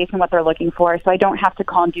kind of pace and what they're looking for, so I don't have to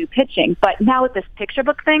call and do pitching. But now with this picture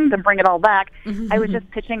book thing, to bring it all back, I was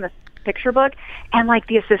just pitching this picture book, and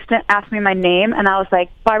the assistant asked me my name, and I was like,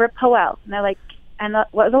 Barbara Powell. And they're like,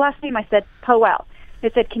 what was the last name? I said, Powell. They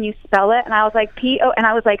said, can you spell it? And I was like, P-O, and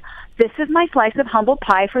I was like, this is my slice of humble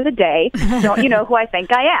pie for the day. Don't you know who I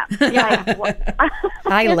think I am? Yeah.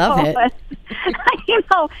 I love it.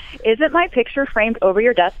 Isn't my picture framed over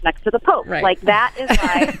your desk next to the Pope? Right. That is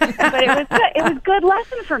my, but it was good. It was a good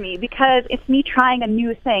lesson for me, because it's me trying a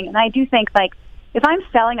new thing. And I do think, if I'm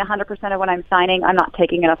selling 100% of what I'm signing, I'm not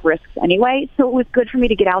taking enough risks anyway. So it was good for me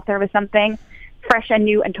to get out there with something fresh and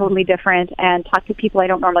new and totally different, and talk to people I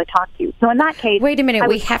don't normally talk to. So in that case, wait a minute,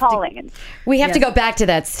 we have to go back to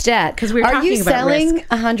that stat, because we were Are you talking about selling risk.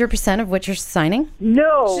 100% of what you're signing?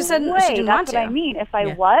 No She said way. she didn't That's want what to. I mean.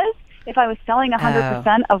 If I was selling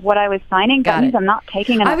 100% of what I was signing, that means I'm not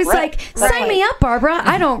taking enough I was risk. like, sign me up, Barbara.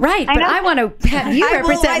 I don't write, but I want to have you I will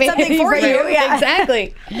represent write me something for you. Yeah.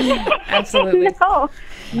 Exactly. Absolutely.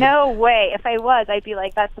 No way. If I was, I'd be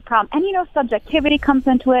like, that's the problem. And, subjectivity comes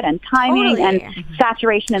into it, and timing, Totally. and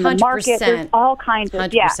saturation in the 100%. market. There's all kinds of,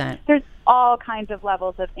 100%. there's all kinds of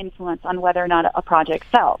levels of influence on whether or not a project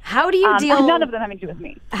sells. How do you deal? None of them having to do with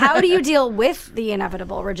me. How do you deal with the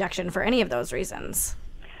inevitable rejection for any of those reasons?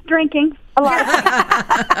 Drinking. A lot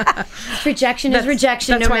of things. Rejection is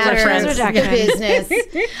rejection, that's no why we're matter friends. the business.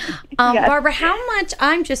 Yes. Barbara, how much,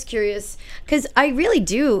 I'm just curious, because I really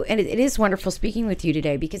do, and it is wonderful speaking with you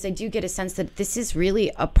today, because I do get a sense that this is really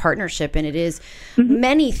a partnership, and it is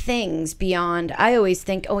many things beyond. I always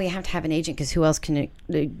think, you have to have an agent, because who else can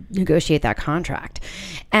negotiate that contract?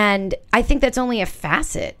 And I think that's only a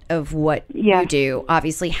facet of what you do,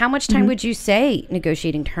 obviously. How much time would you say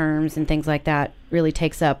negotiating terms and things like that really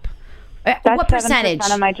takes up? That's what percentage?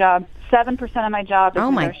 7% of my job. 7% of my job is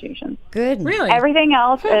my negotiations. Good. Really? Everything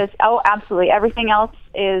else is, absolutely. Everything else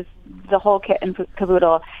is the whole kit and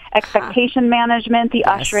caboodle. Expectation management, the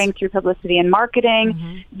ushering through publicity and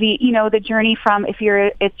marketing, the journey from, it's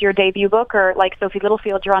your debut book, or like Sophie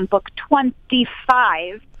Littlefield, you're on book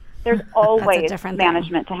 25. There's always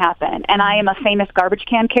management to happen. And I am a famous garbage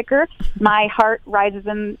can kicker. My heart rises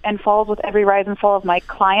and falls with every rise and fall of my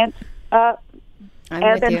clients'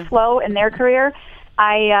 ebb and flow in their career.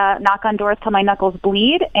 I knock on doors till my knuckles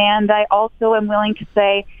bleed, and I also am willing to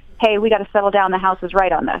say, hey, we got to settle down. The house is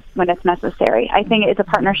right on this when it's necessary. I think it's a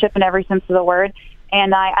partnership in every sense of the word,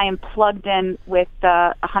 and I am plugged in with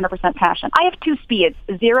 100% passion. I have 2 speeds,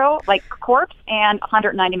 0, like corpse, and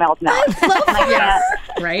 190 miles an hour. I love Yes,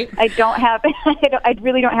 right? I don't have, I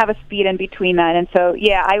really don't have a speed in between that. And so,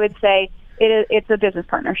 I would say it's a business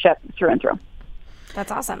partnership through and through.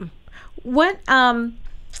 That's awesome. What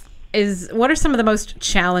are some of the most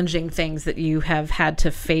challenging things that you have had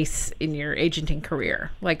to face in your agenting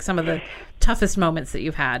career? Like some of the toughest moments that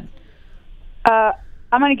you've had?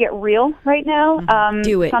 I'm going to get real right now.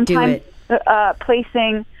 Do it.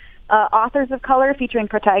 Placing authors of color, featuring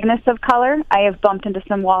protagonists of color, I have bumped into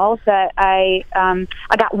some walls that I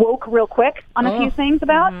got woke real quick on a few things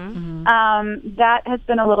about. That has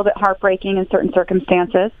been a little bit heartbreaking in certain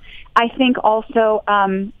circumstances. I think also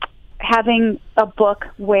having a book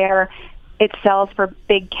where it sells for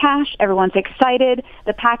big cash, everyone's excited,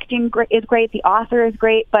 the packaging is great, the author is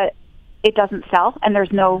great, but it doesn't sell, and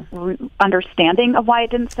there's no understanding of why it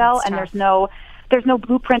didn't sell, and there's no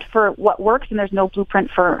blueprint for what works, and there's no blueprint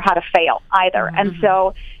for how to fail either. And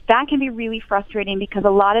so that can be really frustrating, because a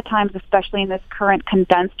lot of times, especially in this current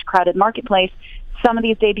condensed, crowded marketplace, some of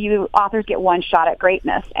these debut authors get one shot at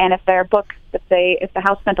greatness. And if their book, if the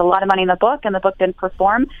house spent a lot of money in the book and the book didn't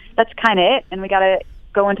perform, that's kind of it. And we got to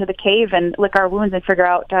go into the cave and lick our wounds and figure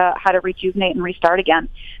out how to rejuvenate and restart again.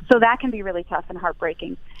 So that can be really tough and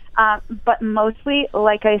heartbreaking. But mostly,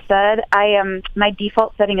 like I said, my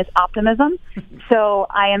default setting is optimism. So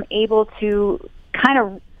I am able to kind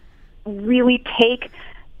of really take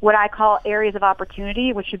what I call areas of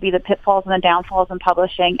opportunity, which would be the pitfalls and the downfalls in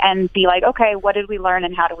publishing, and be like, okay, what did we learn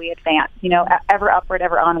and how do we advance? Ever upward,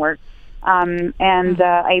 ever onward.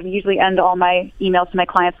 I usually end all my emails to my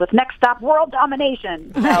clients with "Next stop, world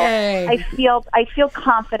domination." So I feel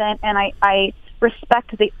confident, and I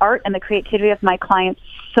respect the art and the creativity of my clients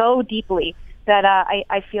so deeply that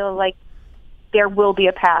I feel like there will be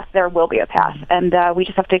a path. There will be a path, and we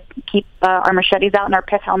just have to keep our machetes out and our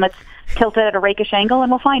pith helmets tilted at a rakish angle,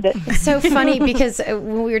 and we'll find it. It's so funny because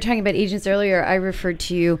when we were talking about agents earlier, I referred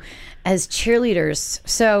to you as cheerleaders.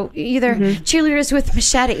 So either cheerleaders with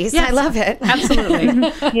machetes. Yes, I love it.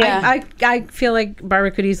 Absolutely. Yeah. I feel like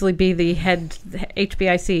Barbara could easily be the head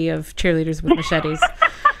HBIC of cheerleaders with machetes.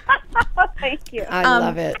 Thank you. I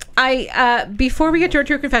love it. Before we get to our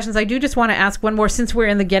true confessions, I do just want to ask one more, since we're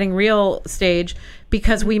in the getting real stage,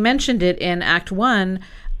 because we mentioned it in Act 1.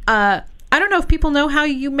 I don't know if people know how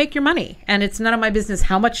you make your money, and it's none of my business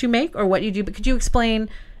how much you make or what you do, but could you explain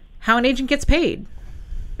how an agent gets paid?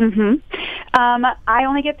 I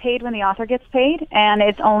only get paid when the author gets paid, and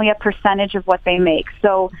it's only a percentage of what they make.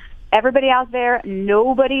 So everybody out there,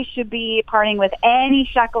 nobody should be parting with any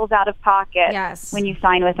shekels out of pocket when you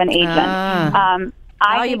sign with an agent.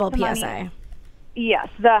 Valuable PSA. Yes,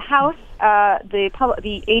 the house,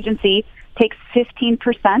 the agency takes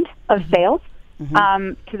 15% of sales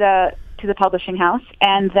to the publishing house,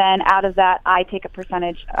 and then out of that, I take a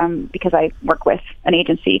percentage because I work with an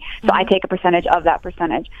agency, so I take a percentage of that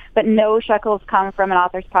percentage. But no shekels come from an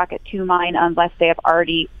author's pocket to mine unless they have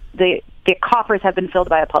already the coffers have been filled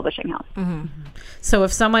by a publishing house. So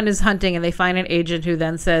if someone is hunting and they find an agent who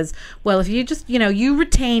then says, well, if you just, you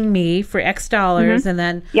retain me for X dollars, and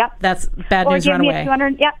then that's bad news, run away.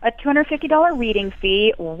 Or give me a $250 reading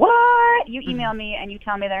fee. What? You email me and you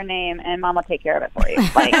tell me their name, and Mom will take care of it for you.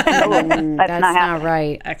 Like, that's not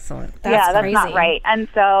right. Excellent. That's not right. And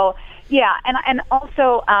so, and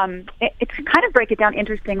also, it's kind of break it down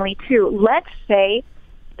interestingly, too. Let's say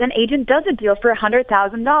an agent does a deal for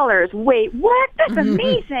 $100,000. Wait, what? That's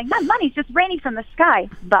amazing. That money's just raining from the sky.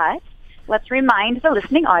 But let's remind the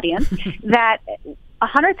listening audience that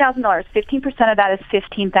 $100,000, 15% of that is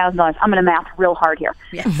 $15,000. I'm going to math real hard here.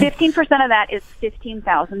 15% of that is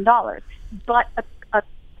 $15,000. But an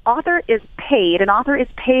author is paid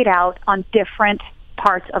out on different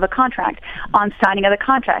parts of a contract, on signing of the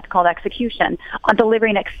contract called execution, on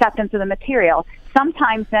delivering acceptance of the material,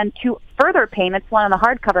 sometimes then two further payments, one on the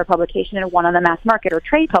hardcover publication and one on the mass market or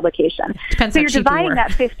trade publication. Depends so how you're cheap dividing that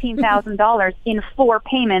 $15,000 in 4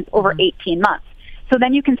 payments over 18 months. So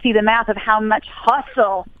then you can see the math of how much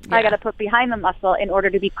hustle I got to put behind the muscle in order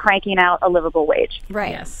to be cranking out a livable wage.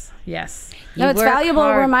 Right. Yes. No, it's valuable.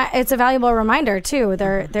 It's a valuable reminder too.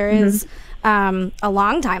 There is a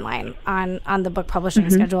long timeline on the book publishing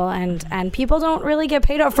schedule, and people don't really get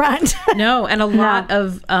paid up front. No, and a lot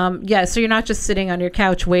of so you're not just sitting on your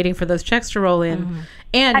couch waiting for those checks to roll in.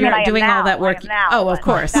 And you're doing all that work. Of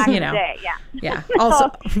course, back in the day,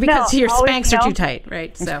 Also, because your Spanx are too tight,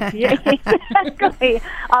 right? So exactly.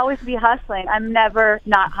 Always be hustling. I'm never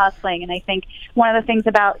not hustling, and I think one of the things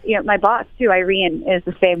about my boss too, Irene, is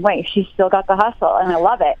the same way. She's still got the hustle, and I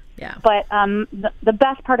love it. Yeah. But the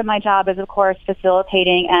best part of my job is, of course,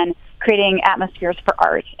 facilitating and creating atmospheres for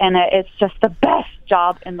art, and it's just the best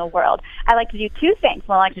job in the world. I like to do 2 things.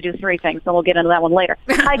 Well, I like to do 3 things, so we'll get into that one later.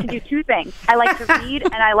 I like to do 2 things. I like to read,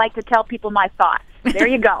 and I like to tell people my thoughts. There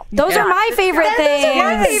you go. Those are my favorite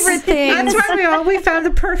things. That's why we found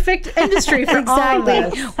the perfect industry for all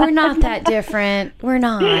this. We're not that different. We're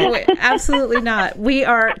not. Absolutely not. We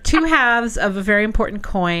are 2 halves of a very important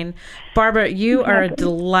coin. Barbara, you are a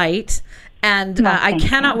delight. And I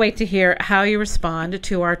cannot wait to hear how you respond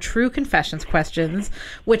to our true confessions questions,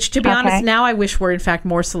 which, to be honest, now I wish were, in fact,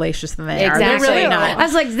 more salacious than they are. They're really not. I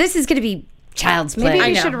was like, this is going to be child's play.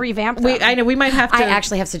 Maybe we should revamp them. I know we might have to. I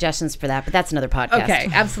actually have suggestions for that, but that's another podcast. Okay,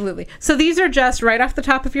 absolutely. So these are just right off the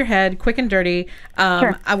top of your head, quick and dirty.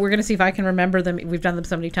 Sure. We're going to see if I can remember them. We've done them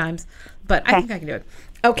so many times, but I think I can do it.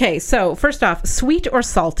 Okay, so first off, sweet or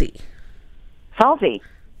salty? Salty.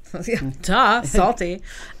 Duh, salty.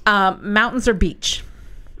 Mountains or beach?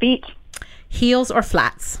 Beach. Heels or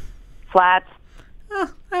flats? Flats.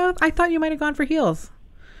 Oh, I thought you might have gone for heels.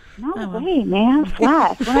 No way, man.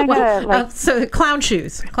 Flats. So clown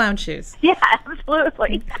shoes. Clown shoes. Yeah,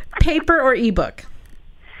 absolutely. Paper or ebook?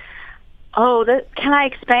 Oh, can I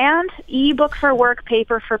expand? Ebook for work,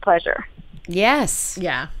 paper for pleasure. Yes.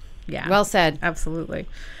 Yeah. Well said. Absolutely.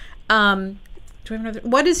 Do we have another?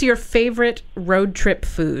 What is your favorite road trip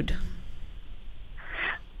food?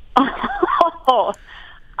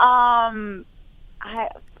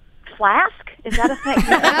 Flask? Is that a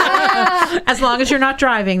thing? As long as you're not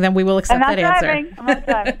driving, then we will accept that answer. I'm not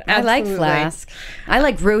driving. I like Flask. I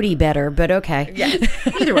like Roadie better, but okay.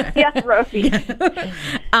 Either way. Yes, Rosie.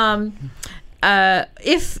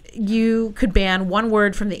 If you could ban one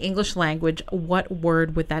word from the English language, what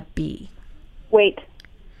word would that be? Wait.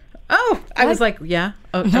 Oh, I was like, yeah.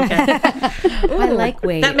 Oh, okay. I like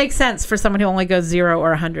wait. That makes sense for someone who only goes 0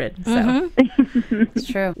 or 100. So, It's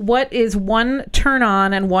true. what is one turn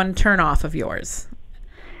on and one turn off of yours?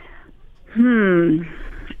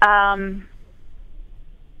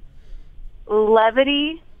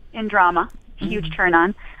 Levity in drama. Huge turn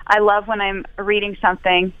on. I love when I'm reading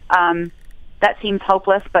something that seems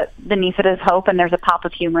hopeless, but beneath it is hope, and there's a pop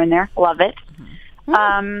of humor in there. Love it.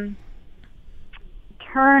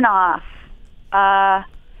 Turn off.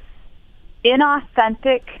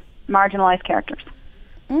 Inauthentic, marginalized characters.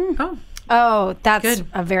 Oh, that's Good.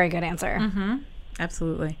 a very good answer.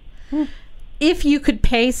 Absolutely. If you could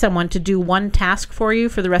pay someone to do one task for you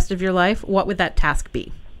for the rest of your life, what would that task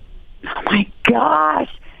be? Oh my gosh.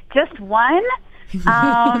 Just one?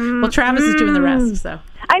 Well, Travis is doing the rest, so.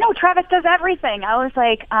 I know Travis does everything. I was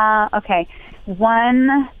like, okay,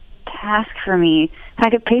 one task for me. If I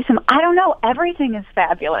could pay some, I don't know. Everything is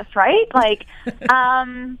fabulous, right? Like,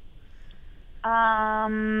 can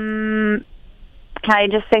I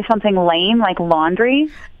just say something lame like laundry?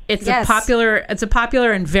 It's Yes. a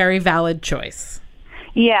popular and very valid choice.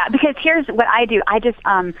 Yeah, because here's what I do. I just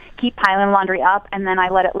keep piling laundry up, and then I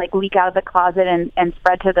let it like leak out of the closet and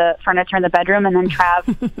spread to the furniture in the bedroom, and then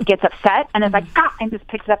Trav gets upset and is like, and just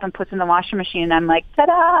picks it up and puts it in the washing machine, and I'm like,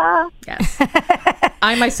 ta-da! Yes.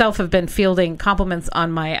 I myself have been fielding compliments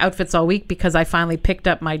on my outfits all week because I finally picked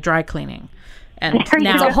up my dry cleaning. And There you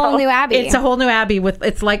now go. It's a whole new Abby. it's a whole new Abby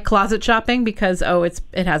it's like closet shopping because it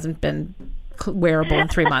hasn't been wearable in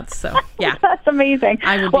 3 months. So yeah. That's amazing.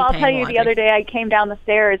 I would be well, I'll paying tell you, laundry. the other day I came down the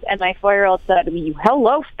stairs and my 4-year-old said to me,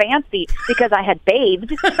 "Hello, fancy," because I had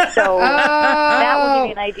bathed. So that will give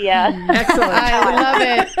you an idea. Excellent. I love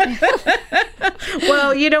it.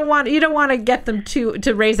 Well, you don't want to get them to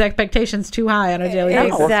raise expectations too high on a daily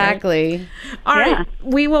basis. right? Exactly. All right, Yeah.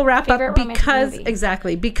 we will wrap up Favorite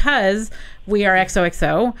romantic because we are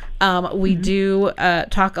XOXO. We do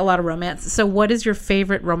talk a lot of romance. So, what is your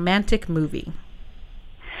favorite romantic movie?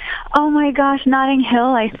 Oh my gosh, Notting Hill,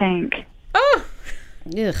 I think. Oh,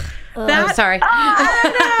 Ugh. That- sorry.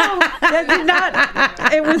 that did not.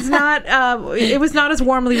 It was not as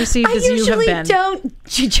warmly received I as you have usually been. don't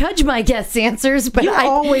judge my guests' answers, but You I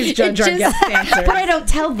always judge it our guests' answers. But I don't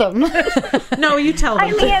tell them. No, you tell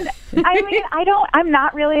them. I'm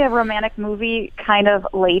not really a romantic movie kind of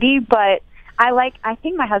lady, but I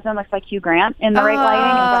think my husband looks like Hugh Grant in the right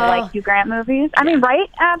lighting, and I like Hugh Grant movies. I mean, right?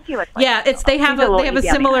 He looks like Yeah, they have He's a little easy on the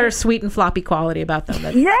similar eyes. sweet and floppy quality about them.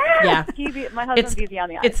 That's, Yeah. yeah. My husband's easy on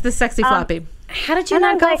the eyes. It's the sexy floppy. How did you And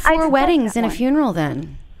not I go like- I 4 just weddings like that and a one. funeral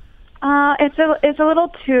then? It's a little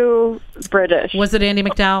too British. Was it Andy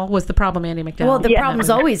McDowell? Was the problem Andy McDowell? Well, the problem's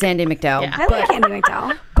always Andy McDowell. Yeah. I like Andy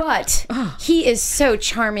McDowell. But he is so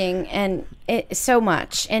charming and so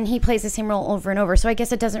much, and he plays the same role over and over. So I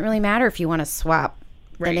guess it doesn't really matter if you want to swap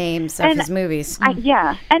the names of And his movies.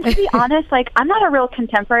 Yeah, and to be honest, like I'm not a real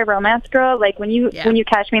contemporary romance girl. Like when you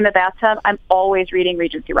catch me in the bathtub, I'm always reading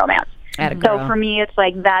Regency romance. Atta So girl. for me, it's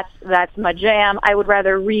like that's my jam. I would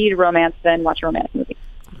rather read romance than watch a romantic movie.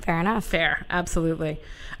 Fair enough. Fair, absolutely.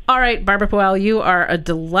 All right, Barbara Powell, you are a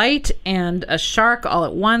delight and a shark all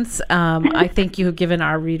at once. I think you have given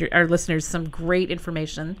our listeners some great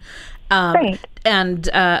information. Great. And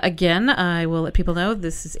again, I will let people know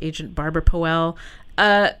this is Agent Barbara Powell.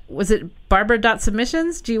 Was it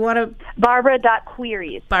Barbara.submissions? Do you want to?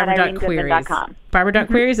 Barbara.queries. Barbara.queries.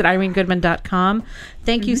 Barbara.queries at IreneGoodman.com.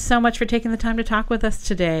 Thank you so much for taking the time to talk with us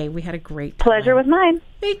today. We had a great time. Pleasure was mine.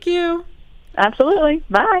 Thank you. Absolutely.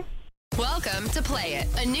 Bye. Welcome to Play It,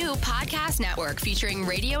 a new podcast network featuring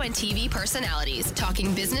radio and TV personalities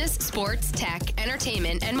talking business, sports, tech,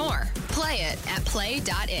 entertainment, and more. Play it at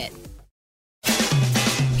play.it.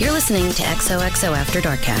 You're listening to XOXO After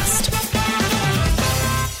Darkcast.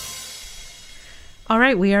 All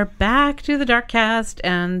right, we are back to the Dark Cast,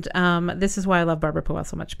 and this is why I love Barbara Powell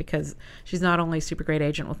so much, because she's not only a super great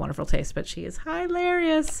agent with wonderful taste, but she is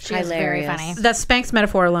hilarious. She is very funny. That Spanx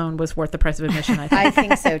metaphor alone was worth the price of admission, I think. I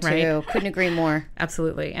think so too. Right? Couldn't agree more.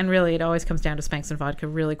 Absolutely. And really, it always comes down to Spanx and vodka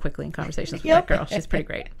really quickly in conversations with that girl. She's pretty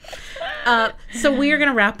great. So we are going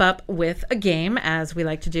to wrap up with a game, as we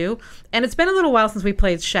like to do. And it's been a little while since we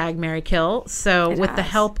played Shag, Marry, Kill. So with the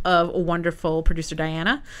help of wonderful producer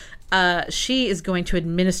Diana, she is going to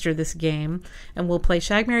administer this game, and we'll play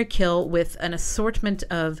Shag, Marry, Kill with an assortment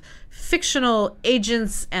of fictional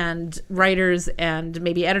agents and writers and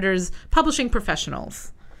maybe editors, publishing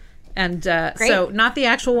professionals. And so not the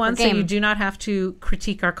actual ones, so you do not have to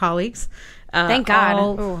critique our colleagues. Thank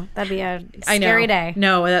God. Ooh, that'd be a scary day.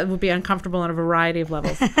 No, that would be uncomfortable on a variety of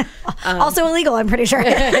levels. Also illegal, I'm pretty sure.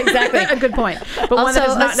 Exactly. A good point. But one that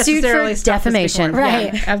is not necessarily defamation.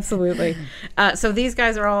 Right. Yeah, absolutely. So these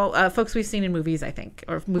guys are all folks we've seen in movies, I think,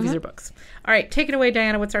 or movies or books. All right, take it away,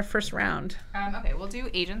 Diana. What's our first round? Okay, we'll do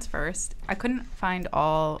agents first. I couldn't find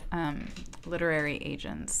all literary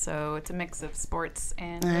agents, so it's a mix of sports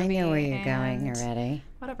and I movie know where you're going and already.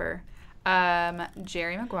 Whatever.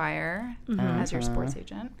 Jerry Maguire as your sports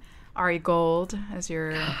agent. Ari Gold as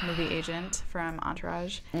your movie agent from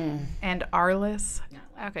Entourage. And Arliss.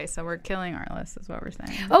 Okay, so we're killing Arliss is what we're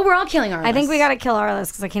saying. Oh, we're all killing Arliss. I think we got to kill Arliss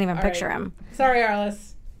because I can't even picture him. Sorry,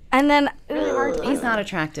 Arliss. And then He's not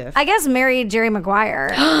attractive. I guess marry Jerry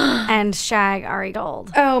Maguire and shag Ari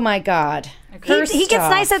Gold. Oh my God. He gets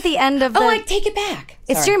nice at the end of the... Oh, I take it back.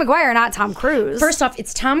 It's Jerry Maguire, not Tom Cruise. First off,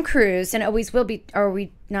 it's Tom Cruise and always will be. Are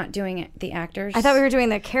we not doing it, the actors? I thought we were doing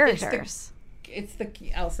the characters.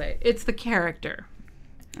 I'll say, it's the character.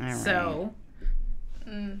 All right. So...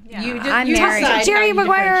 I'm you married. decide Jerry how you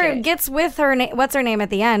Maguire differentiate. gets with her. What's her name at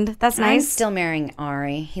the end? That's I'm nice. still marrying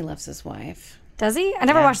Ari. He loves his wife. Does he? I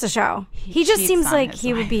never watched the show. He just cheats seems on like his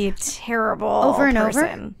he would wife. be a terrible Over and over?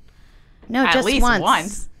 person. No, At just least once.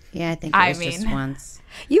 once. Yeah, I think it I was just mean- once.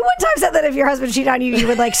 You one time said that if your husband cheated on you, you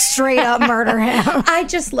would like straight up murder him. I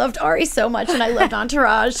just loved Ari so much, and I loved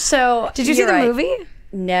Entourage. So Did you see you're the right. movie?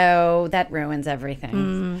 No, that ruins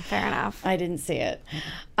everything. Fair enough. I didn't see it.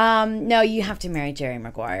 No, you have to marry Jerry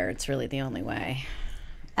Maguire. It's really the only way.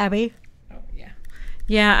 Abby?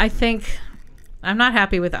 Yeah, I think... I'm not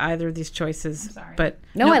happy with either of these choices, but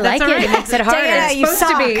No, I like that's all it. right. It makes it harder. Diana, you It's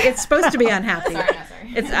supposed to be. suck. It's supposed to be unhappy.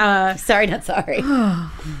 It's Sorry, not sorry.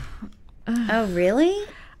 Oh, really?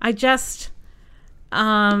 I just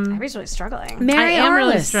Abby's really struggling. Marry I am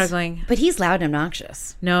really Arliss. struggling. But he's loud and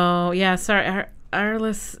obnoxious. No, yeah, sorry,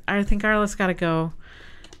 Arliss. I think Arliss got to go.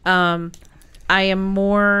 I am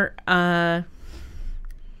more.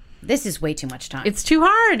 This is way too much time. It's too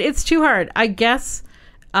hard. It's too hard. I guess.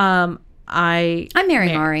 I'm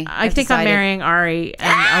marrying Ari. I I've think I'm decided. marrying Ari, and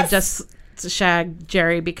I'll just shag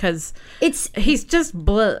Jerry because he's just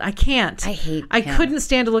I can't. I hate I him. couldn't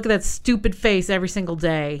stand to look at that stupid face every single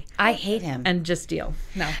day I hate him. and just deal.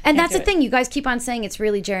 No, And can't that's do the it. thing. You guys keep on saying it's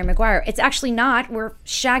really Jerry Maguire. It's actually not. We're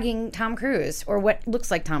shagging Tom Cruise, or what looks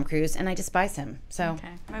like Tom Cruise, and I despise him. So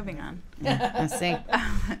Okay, moving on. let's see.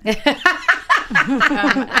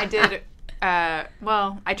 I did.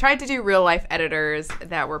 I tried to do real life editors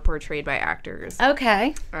that were portrayed by actors,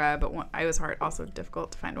 Okay. but I was also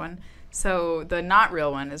difficult to find one. So the not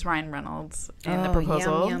real one is Ryan Reynolds in The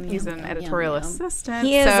Proposal. yum, He's yum, an yum, editorial yum, yum. assistant.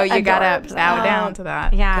 He is so you gotta adorbs. bow down to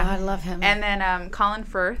that. Yeah. God, I love him. And then Colin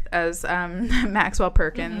Firth as Maxwell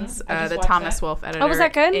Perkins, the Thomas Wolfe editor. was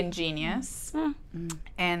that good? In Genius.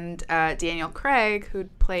 And Daniel Craig, who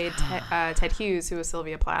played Ted Hughes, who was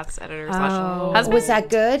Sylvia Plath's editor slash husband. Was that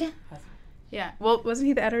good? Yeah. Well, wasn't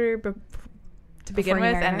he the editor to begin you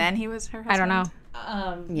with, married and her? then he was her husband? I don't know.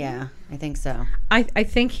 Yeah, I think so. I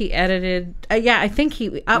think he edited. I think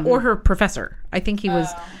he or her professor. I think he was.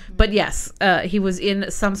 But yes, he was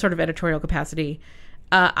in some sort of editorial capacity.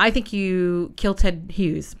 I think you killed Ted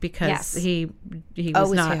Hughes because Yes. he Oh, was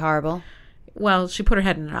was not. he horrible? Well, she put her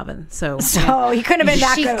head in an oven, so. So he couldn't have been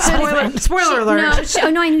that She good. could've- Spoiler alert.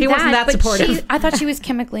 No, I knew He that. wasn't that but supportive. I thought she was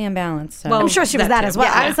chemically imbalanced. So. Well, I'm sure she was that too. as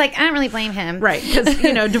well. I was like, I don't really blame him. Right, because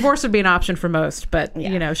divorce would be an option for most, but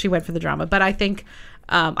she went for the drama. But I think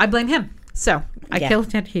I blame him, so I killed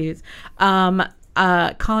Ted Hughes, Colin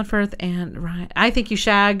Firth, and Ryan. I think you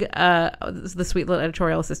shag the sweet little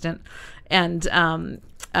editorial assistant, and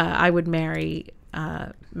I would marry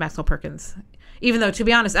Maxwell Perkins. Even though, to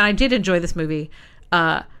be honest, and I did enjoy this movie,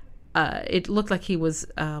 it looked like he was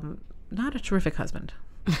not a terrific husband.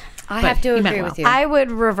 I have to he meant agree well. with you. I would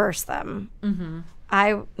reverse them.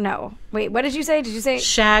 No. Wait, what did you say? Did you say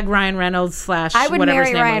Shag Ryan Reynolds slash I would whatever marry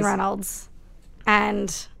his name Ryan was. Reynolds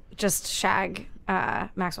and just shag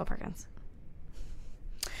Maxwell Perkins?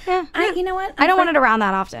 You know what? I don't want it around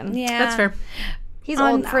that often. Yeah, That's fair. He's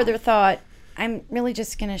On old now. further thought, I'm really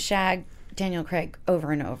just gonna shag Daniel Craig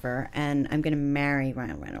over and over, and I'm gonna marry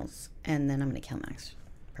Ryan Reynolds, and then I'm gonna kill Max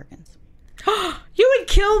Perkins. You would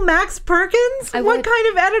kill Max Perkins? What would. kind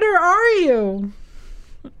of editor are you?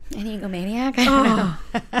 An egomaniac? I don't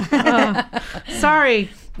know. Sorry,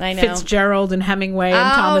 I know. Fitzgerald and Hemingway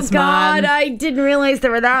and Thomas Mann. I didn't realize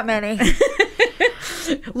there were that many.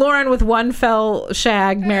 Lauren, with one fell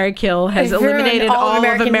shag, marry, kill, has eliminated all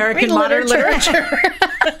of American modern literature.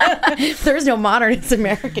 There's no modern, it's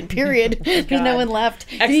American, period. There's no one left.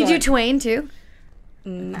 Did you do Twain too?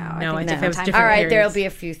 No, I think no. it was different. All right, periods. there'll be a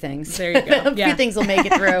few things. There you go. A few things will make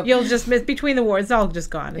it through. You'll just miss between the wars. It's all just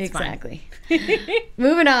gone. It's fine. Exactly.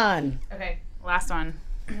 Moving on. Okay, last one.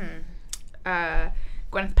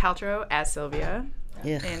 Gwyneth Paltrow as Sylvia Ugh.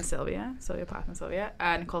 in Sylvia Plath and Sylvia.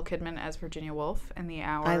 Nicole Kidman as Virginia Woolf in The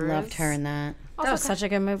Hours. I loved her in that. That was such a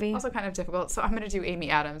good movie. Also kind of difficult. So I'm going to do Amy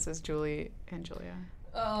Adams as Julie and Julia.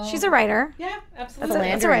 She's a writer. Yeah, absolutely.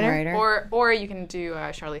 That's a writer. Or you can do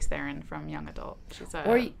Charlize Theron from Young Adult. She's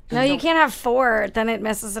a... No, you can't have 4. Then it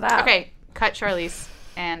messes it up. Okay, cut Charlize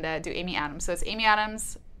and do Amy Adams. So it's Amy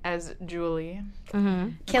Adams as Julie,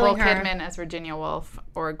 Killing Nicole her. Kidman as Virginia Woolf,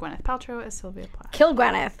 or Gwyneth Paltrow as Sylvia Plath. Kill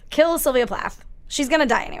Gwyneth. Kill Sylvia Plath. She's gonna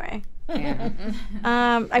die anyway.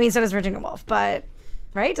 I mean, so does Virginia Woolf, but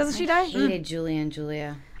right? Doesn't she die? Hated Julie and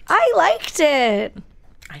Julia. I liked it.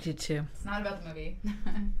 I did too. It's not about the movie.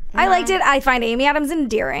 I liked it. I find Amy Adams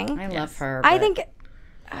endearing. I love her. I but-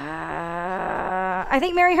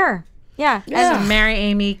 think marry her. Yeah. So marry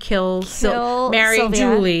Amy, kill marry Sylvia.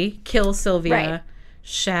 Julie, kill Sylvia, Right.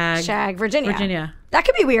 shag Virginia. Virginia. That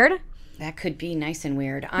could be weird. That could be nice and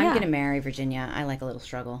weird. I'm Yeah. going to marry Virginia. I like a little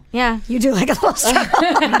struggle. Yeah, you do like a little struggle.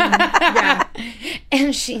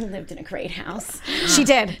 And she lived in a great house. She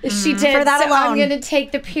did. She did. For that so alone. I'm going to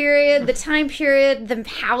take the period, the time period, the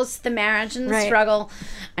house, the marriage, and the Right. struggle.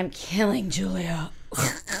 I'm killing Julia.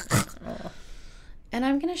 And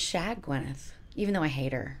I'm going to shag Gwyneth, even though I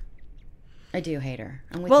hate her. I do hate her.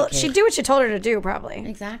 I'm with Well, you, Kate. she'd do what you told her to do, probably.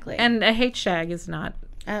 Exactly. And a hate shag is not.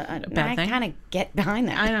 I bad thing. kind of get behind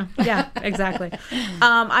that. I know. Yeah, exactly.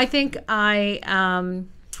 I think I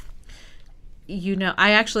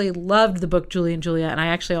actually loved the book Julie and Julia, and I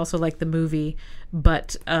actually also liked the movie,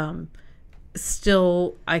 but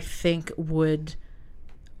still, I think would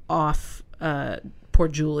off poor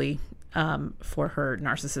Julie for her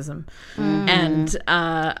narcissism, and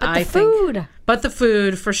I food. think, but the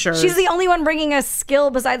food for sure. She's the only one bringing a skill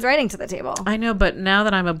besides writing to the table. I know, but now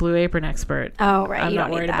that I'm a Blue Apron expert, Oh, right. I'm you not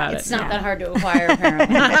don't need worried that. about it. It's not that hard to acquire,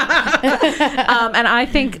 apparently. and I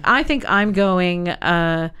think I'm going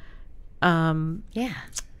yeah.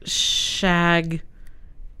 shag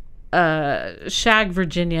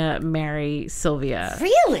Virginia, marry Sylvia.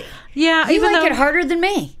 Really? Yeah, You even like though it harder than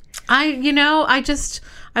me. I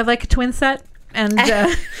like a twin set, and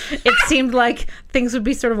it seemed like things would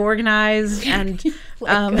be sort of organized, and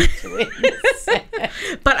but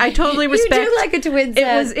I totally respect. You do like a twin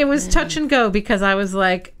set. It was touch and go, because I was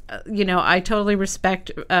like, I totally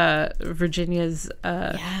respect Virginia's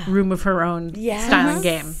room of her own style and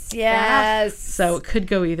game. Yes. So it could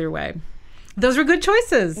go either way. Those were good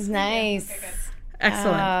choices. Nice.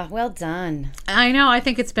 Excellent. Well done. I know. I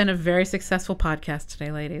think it's been a very successful podcast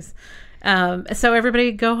today, ladies. So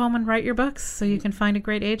everybody go home and write your books so you can find a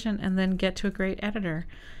great agent and then get to a great editor.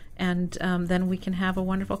 And then we can have a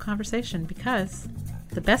wonderful conversation, because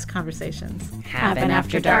the best conversations Happen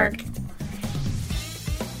after dark.